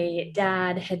 My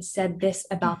dad had said this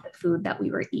about the food that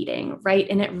we were eating, right?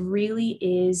 And it really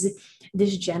is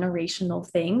this generational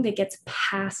thing that gets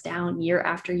passed down year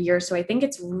after year. So I think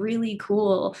it's really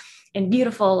cool and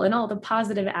beautiful and all the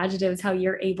positive adjectives, how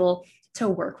you're able to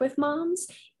work with moms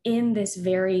in this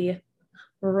very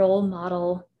role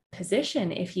model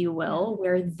position, if you will,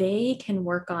 where they can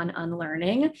work on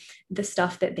unlearning the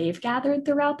stuff that they've gathered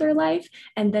throughout their life.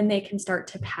 And then they can start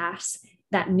to pass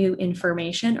that new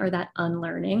information or that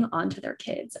unlearning onto their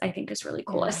kids, I think is really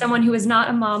cool. As someone who is not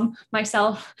a mom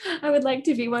myself, I would like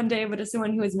to be one day, but as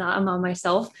someone who is not a mom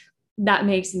myself, that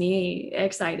makes me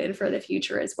excited for the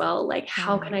future as well. Like,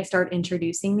 how can I start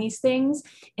introducing these things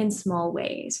in small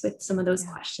ways with some of those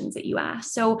questions that you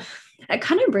asked? So it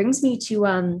kind of brings me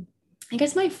to, I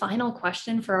guess my final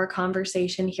question for our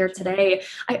conversation here today.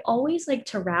 I always like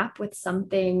to wrap with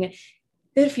something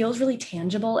that feels really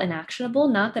tangible and actionable.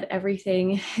 Not that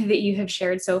everything that you have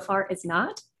shared so far is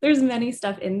not. There's many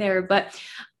stuff in there, but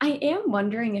I am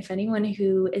wondering if anyone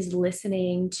who is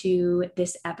listening to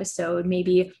this episode,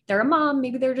 maybe they're a mom,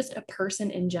 maybe they're just a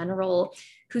person in general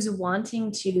who's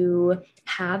wanting to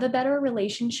have a better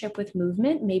relationship with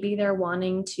movement. Maybe they're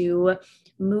wanting to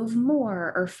move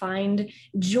more or find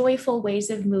joyful ways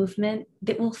of movement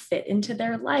that will fit into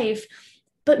their life,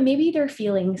 but maybe they're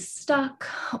feeling stuck.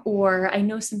 Or I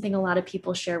know something a lot of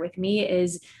people share with me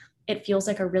is it feels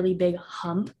like a really big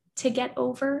hump to get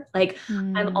over. Like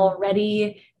I'm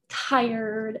already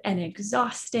tired and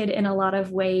exhausted in a lot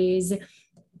of ways.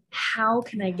 How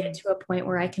can I get to a point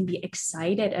where I can be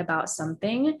excited about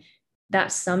something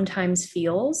that sometimes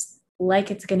feels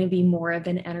like it's going to be more of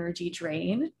an energy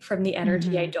drain from the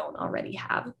energy I don't already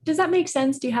have? Does that make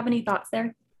sense? Do you have any thoughts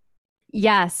there?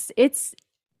 Yes,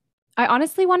 I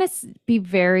honestly want to be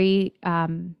very,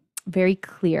 very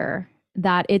clear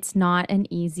that it's not an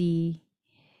easy.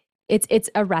 It's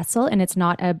a wrestle, and it's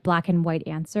not a black and white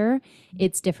answer.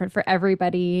 It's different for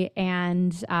everybody,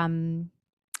 and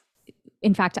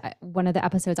in fact, one of the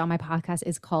episodes on my podcast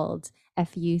is called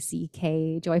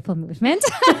FUCK Joyful Movement.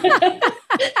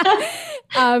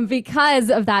 Because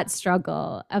of that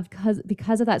struggle,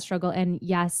 because of that struggle. And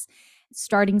yes,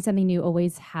 starting something new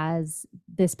always has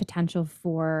this potential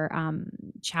for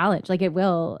challenge. Like it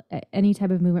will, any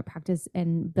type of movement practice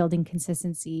and building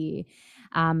consistency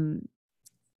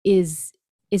is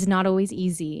not always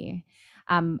easy.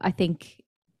 I think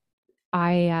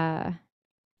I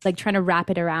like trying to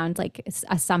wrap it around like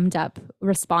a summed up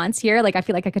response here. Like I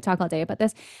feel like I could talk all day about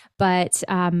this, but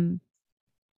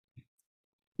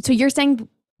so you're saying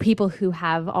people who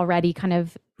have already kind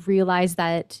of realized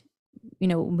that,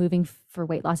 moving for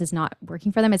weight loss is not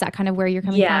working for them. Is that kind of where you're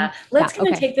coming from? Let's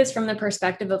kind of take this from the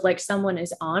perspective of like someone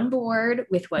is on board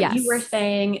with what you were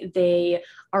saying. They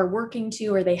are working to,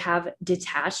 or they have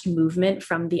detached movement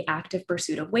from the active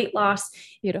pursuit of weight loss.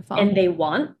 Beautiful. And they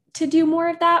want to do more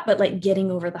of that, but like getting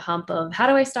over the hump of how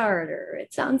do I start? Or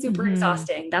it sounds super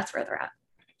exhausting. That's where they're at.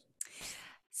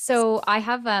 So I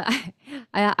have I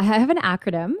have an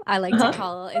acronym I like to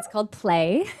call, it's called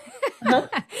PLAY.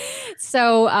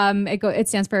 So it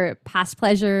stands for past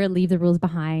pleasure, leave the rules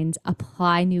behind,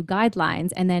 apply new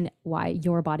guidelines, and then why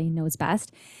your body knows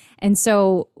best. And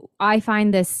so I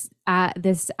find this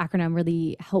acronym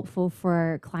really helpful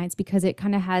for clients because it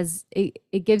kind of has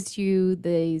it gives you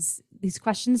these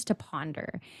questions to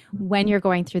ponder when you're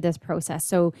going through this process.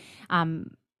 So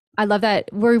I love that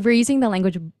we're using the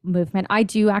language of movement. I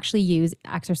do actually use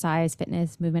exercise,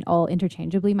 fitness, movement all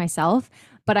interchangeably myself,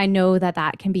 but I know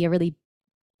that can be a really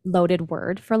loaded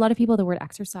word for a lot of people, the word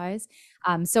exercise.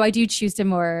 So I do choose the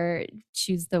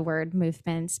word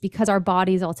movement because our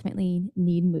bodies ultimately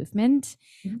need movement.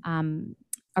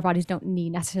 Our bodies don't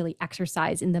need necessarily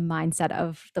exercise in the mindset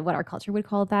of what our culture would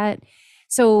call that.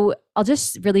 So I'll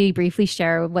just really briefly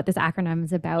share what this acronym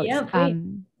is about. Yeah,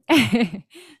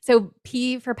 So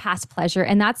P for past pleasure,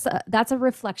 and that's a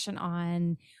reflection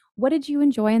on what did you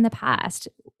enjoy in the past?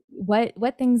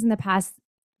 What things in the past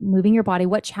moving your body,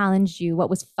 what challenged you, what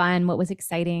was fun, what was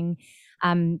exciting?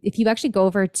 If you actually go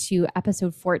over to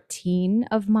episode 14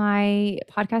 of my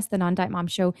podcast, the Non-Diet Mom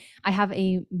Show, I have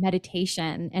a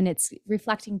meditation, and it's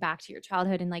reflecting back to your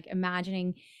childhood and like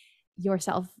imagining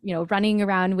yourself, running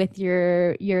around with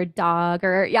your dog,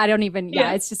 or I don't even,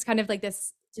 it's just kind of like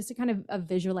this, just a kind of a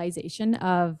visualization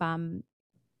of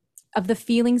the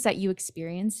feelings that you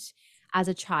experienced as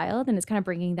a child. And it's kind of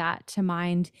bringing that to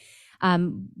mind,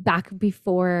 back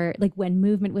before, like when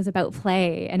movement was about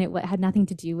play and it had nothing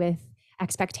to do with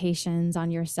expectations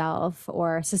on yourself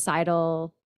or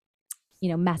societal,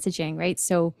 messaging, right?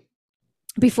 So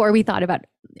before we thought about,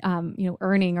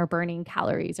 earning or burning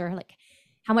calories, or like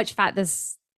how much fat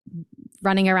this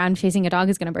running around chasing a dog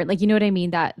is going to burn, like, you know what I mean?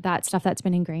 That stuff that's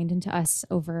been ingrained into us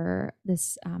over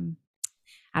this,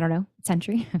 I don't know,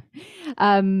 century.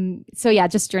 So yeah,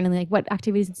 just journaling, like what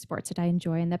activities and sports did I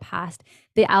enjoy in the past?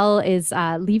 The L is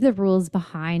leave the rules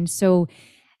behind. So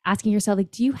asking yourself, like,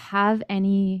 do you have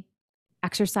any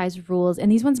exercise rules?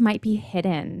 And these ones might be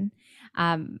hidden.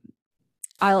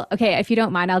 If you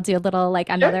don't mind, I'll do a little, like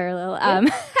another little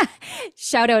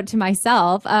shout out to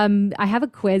myself. I have a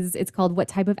quiz. It's called "What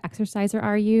Type of Exerciser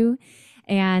Are You?"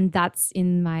 And that's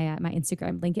in my my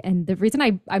Instagram link. And the reason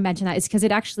I mention that is because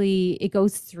it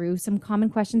goes through some common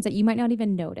questions that you might not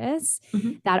even notice,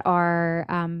 that are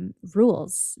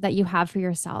rules that you have for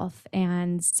yourself.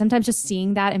 And sometimes just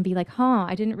seeing that and be like,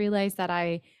 I didn't realize that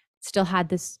I still had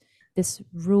this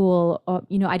rule. Or,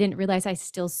 I didn't realize I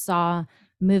still saw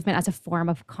movement as a form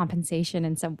of compensation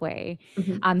in some way.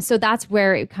 So that's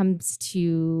where it comes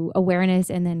to awareness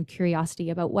and then curiosity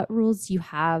about what rules you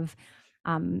have.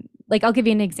 Like I'll give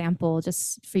you an example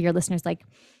just for your listeners. Like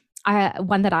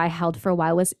one that I held for a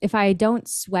while was, if I don't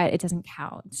sweat, it doesn't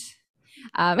count.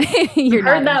 You've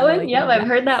heard that one? Yep, I've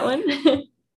heard that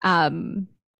one.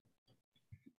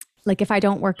 Like if I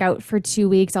don't work out for 2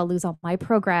 weeks, I'll lose all my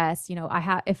progress.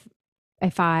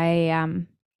 If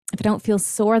I don't feel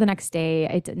sore the next day,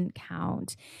 it didn't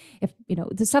count. If,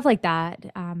 the stuff like that.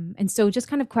 And so just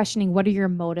kind of questioning, what are your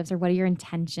motives or what are your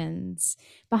intentions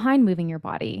behind moving your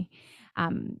body?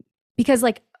 Because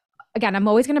like, again, I'm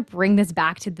always going to bring this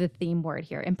back to the theme word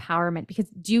here, empowerment, because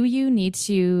do you need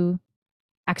to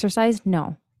exercise?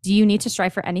 No. Do you need to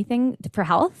strive for anything for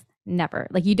health? Never.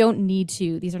 Like you don't need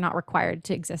to, these are not required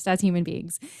to exist as human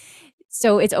beings.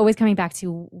 So it's always coming back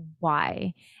to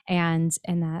why and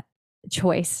that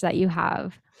choice that you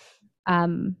have.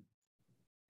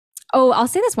 I'll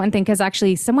say this one thing, because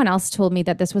actually someone else told me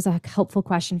that this was a helpful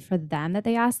question for them that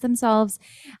they asked themselves.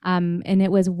 And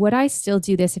it was, would I still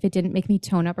do this if it didn't make me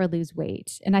tone up or lose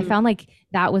weight? And I found like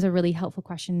that was a really helpful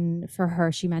question for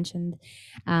her, she mentioned.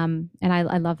 And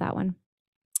I love that one.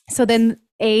 So then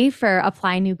A for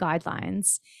apply new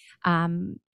guidelines.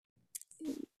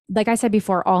 Like I said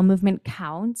before, all movement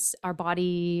counts. Our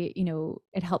body,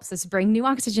 it helps us bring new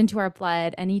oxygen to our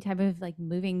blood. Any type of like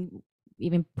moving,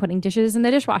 even putting dishes in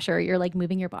the dishwasher, you're like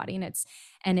moving your body,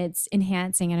 and it's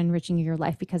enhancing and enriching your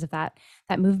life because of that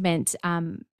movement.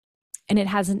 And it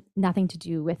has nothing to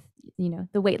do with,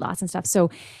 the weight loss and stuff. So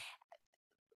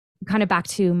kind of back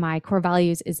to my core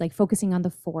values is like focusing on the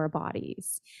 4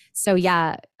 bodies. So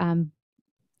yeah,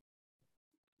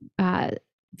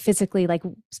 physically, like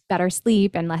better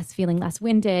sleep and feeling less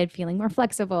winded, feeling more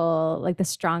flexible, like the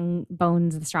strong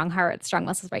bones, the strong heart, the strong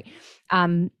muscles, right?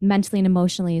 Mentally and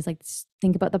emotionally is like,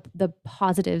 think about the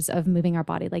positives of moving our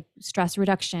body, like stress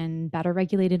reduction, better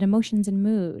regulated emotions and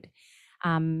mood.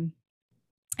 And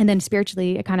then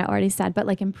spiritually, I kind of already said, but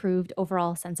like improved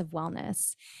overall sense of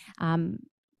wellness.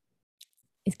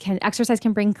 Exercise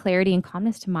can bring clarity and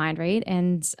calmness to mind, right?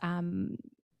 And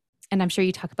I'm sure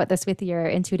you talk about this with your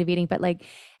intuitive eating, but like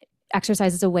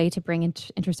exercise is a way to bring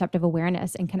interoceptive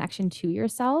awareness and connection to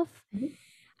yourself.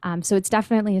 So it's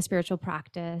definitely a spiritual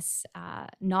practice.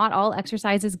 Not all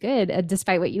exercise is good,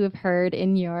 despite what you have heard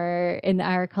in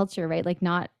our culture, right? Like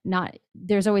not,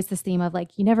 there's always this theme of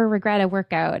like, you never regret a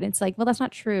workout. And it's like, well, that's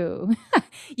not true.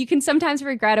 You can sometimes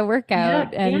regret a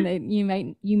workout, and you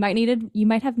might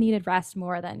have needed rest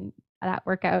more than that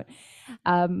workout.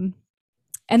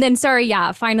 And then,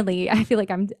 finally, I feel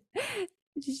like I'm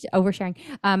just oversharing.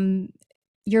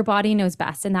 Your body knows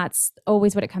best, and that's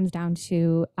always what it comes down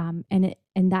to. And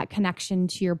that connection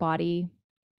to your body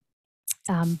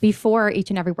before each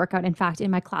and every workout. In fact, in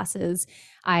my classes,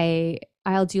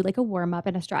 I'll do like a warm up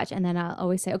and a stretch, and then I'll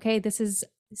always say, okay, this is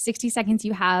 60 seconds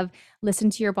you have. Listen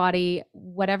to your body,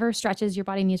 whatever stretches your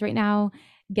body needs right now.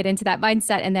 Get into that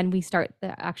mindset, and then we start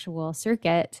the actual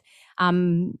circuit.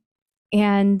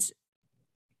 And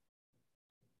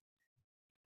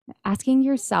asking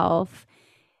yourself,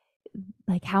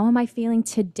 like, how am I feeling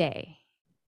today?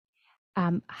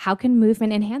 How can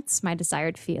movement enhance my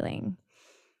desired feeling?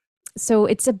 So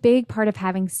it's a big part of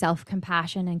having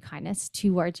self-compassion and kindness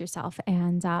towards yourself,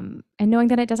 and knowing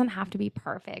that it doesn't have to be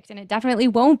perfect, and it definitely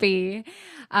won't be.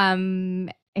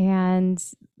 And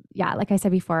yeah, like I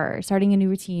said before, starting a new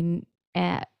routine,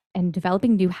 and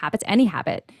developing new habits, any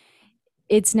habit,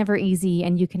 it's never easy,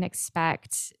 and you can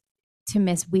expect to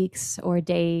miss weeks or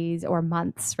days or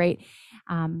months, right?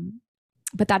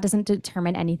 But that doesn't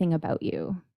determine anything about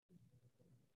you.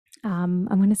 I'm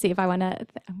going to see if I want to,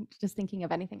 I'm just thinking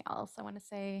of anything else I want to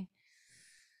say.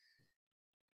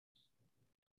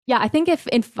 Yeah, I think if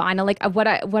in final, like what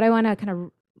I want to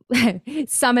kind of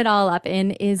sum it all up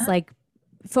in is like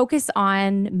focus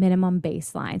on minimum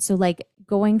baseline. So like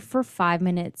going for 5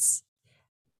 minutes,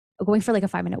 going for like a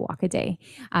 5-minute walk a day,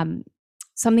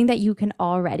 something that you can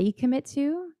already commit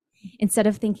to, instead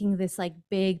of thinking this like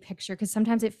big picture, because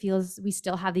sometimes it feels we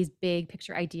still have these big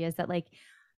picture ideas that like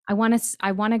I want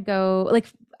to go, like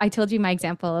I told you my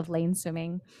example of lane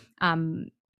swimming.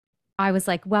 I was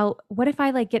like, well, what if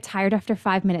I like get tired after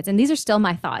 5 minutes? And these are still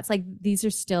my thoughts. Like these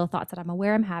are still thoughts that I'm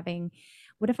aware I'm having.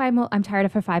 What if I'm tired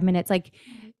after 5 minutes? Like,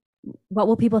 what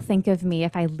will people think of me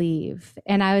if I leave?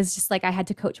 And I was just like, I had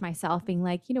to coach myself, being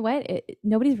like, you know what?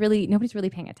 Nobody's really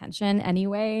paying attention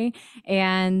anyway.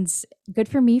 And good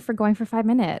for me for going for 5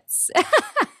 minutes.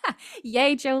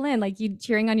 Yay, Jolyn! Like you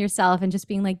cheering on yourself and just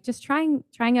being like, just trying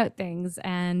out things,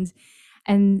 and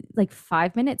like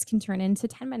 5 minutes can turn into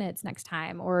 10 minutes next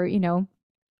time, or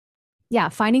yeah,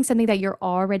 finding something that you're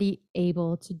already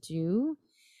able to do,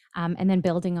 and then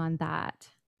building on that.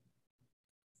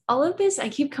 All of this I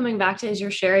keep coming back to as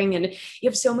you're sharing, and you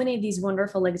have so many of these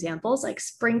wonderful examples like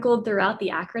sprinkled throughout the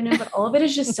acronym, but all of it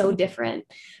is just so different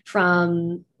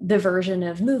from the version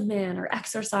of movement or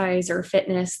exercise or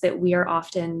fitness that we are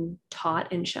often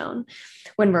taught and shown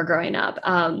when we're growing up.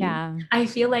 Yeah. I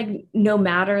feel like no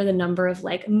matter the number of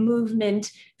like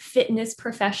movement fitness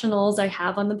professionals I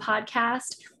have on the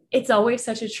podcast, it's always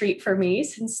such a treat for me,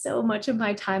 since so much of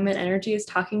my time and energy is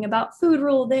talking about food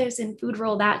rule this and food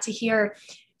rule that, to hear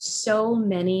so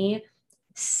many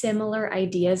similar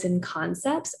ideas and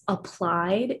concepts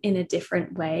applied in a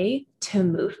different way to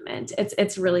movement.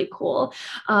 It's really cool.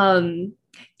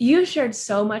 You shared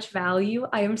so much value.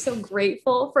 I am so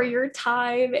grateful for your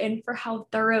time and for how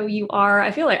thorough you are.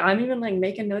 I feel like I'm even like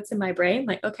making notes in my brain,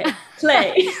 like, okay,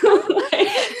 play.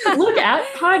 Like, look at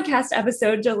podcast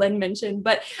episode Jolyn mentioned.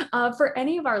 But for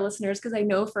any of our listeners, because I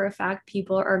know for a fact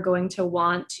people are going to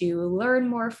want to learn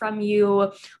more from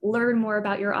you, learn more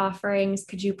about your offerings,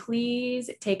 could you please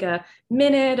take a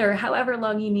minute or however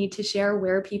long you need to share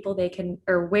where people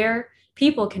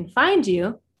can find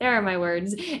you? There are my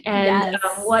words. And Yes.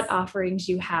 What offerings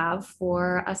you have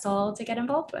for us all to get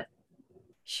involved with.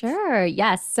 Sure.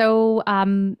 Yes. So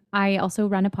I also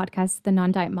run a podcast, The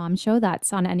Non-Diet Mom Show,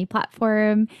 that's on any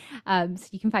platform. So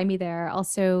you can find me there.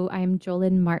 Also, I'm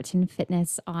Jolyn Martin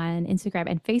Fitness on Instagram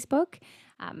and Facebook.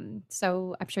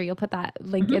 So I'm sure you'll put that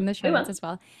link in the show notes as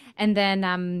well. And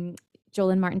then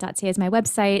JolynMartin.ca is my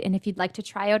website. And if you'd like to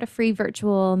try out a free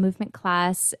virtual movement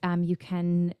class, you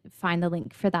can find the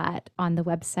link for that on the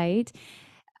website.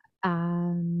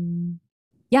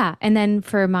 Yeah. And then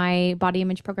for my body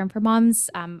image program for moms,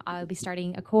 I'll be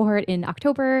starting a cohort in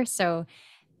October. So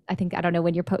I think, I don't know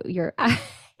when you're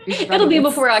It'll be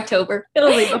before October. It'll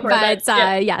be before but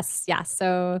that. Yes.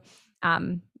 So,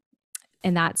 and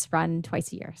that's run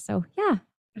twice a year. So yeah.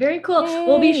 Very cool. Yay.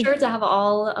 We'll be sure to have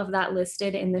all of that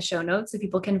listed in the show notes so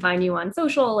people can find you on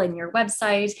social and your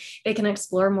website. They can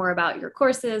explore more about your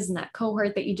courses and that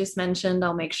cohort that you just mentioned.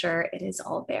 I'll make sure it is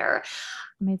all there.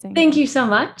 Amazing. Thank you so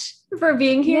much for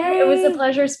being here. Yay. It was a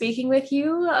pleasure speaking with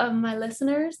you, my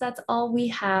listeners. That's all we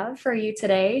have for you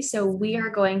today. So we are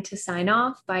going to sign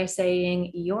off by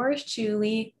saying yours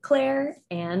truly, Claire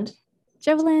and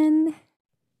Jolyn.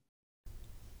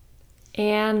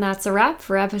 And that's a wrap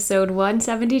for episode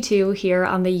 172 here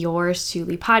on the Yours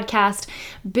Truly podcast.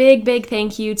 Big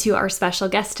thank you to our special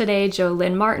guest today,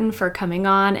 Jolyn Martin, for coming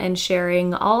on and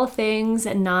sharing all things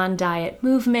non-diet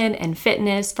movement and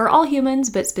fitness for all humans,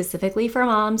 but specifically for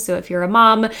moms. So if you're a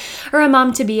mom or a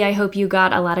mom-to-be, I hope you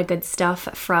got a lot of good stuff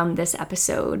from this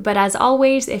episode. But as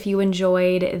always, if you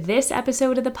enjoyed this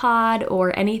episode of the pod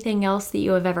or anything else that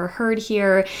you have ever heard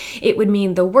here, it would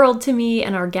mean the world to me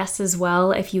and our guests as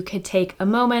well if you could take take a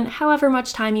moment, however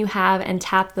much time you have, and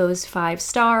tap those 5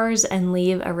 stars and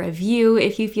leave a review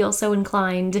if you feel so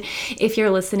inclined. If you're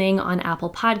listening on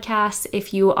Apple Podcasts,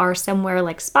 if you are somewhere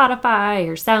like Spotify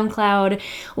or SoundCloud,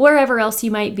 wherever else you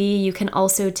might be, you can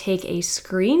also take a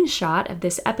screenshot of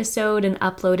this episode and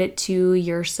upload it to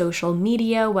your social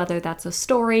media, whether that's a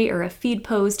story or a feed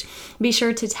post. Be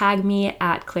sure to tag me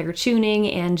at Claire Tuning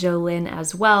and Jolyn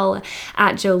as well,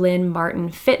 at Jolyn Martin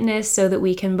Fitness, so that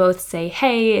we can both say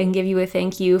hey and give you a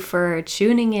thank you for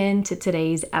tuning in to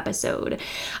today's episode.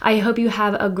 I hope you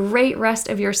have a great rest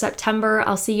of your September.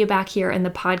 I'll see you back here in the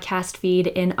podcast feed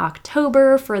in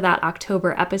October for that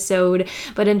October episode.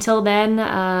 But until then,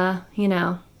 I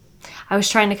was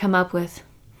trying to come up with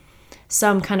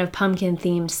some kind of pumpkin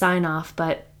themed sign off,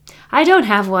 but I don't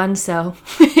have one, so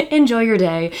enjoy your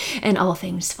day and all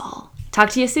things fall.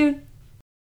 Talk to you soon.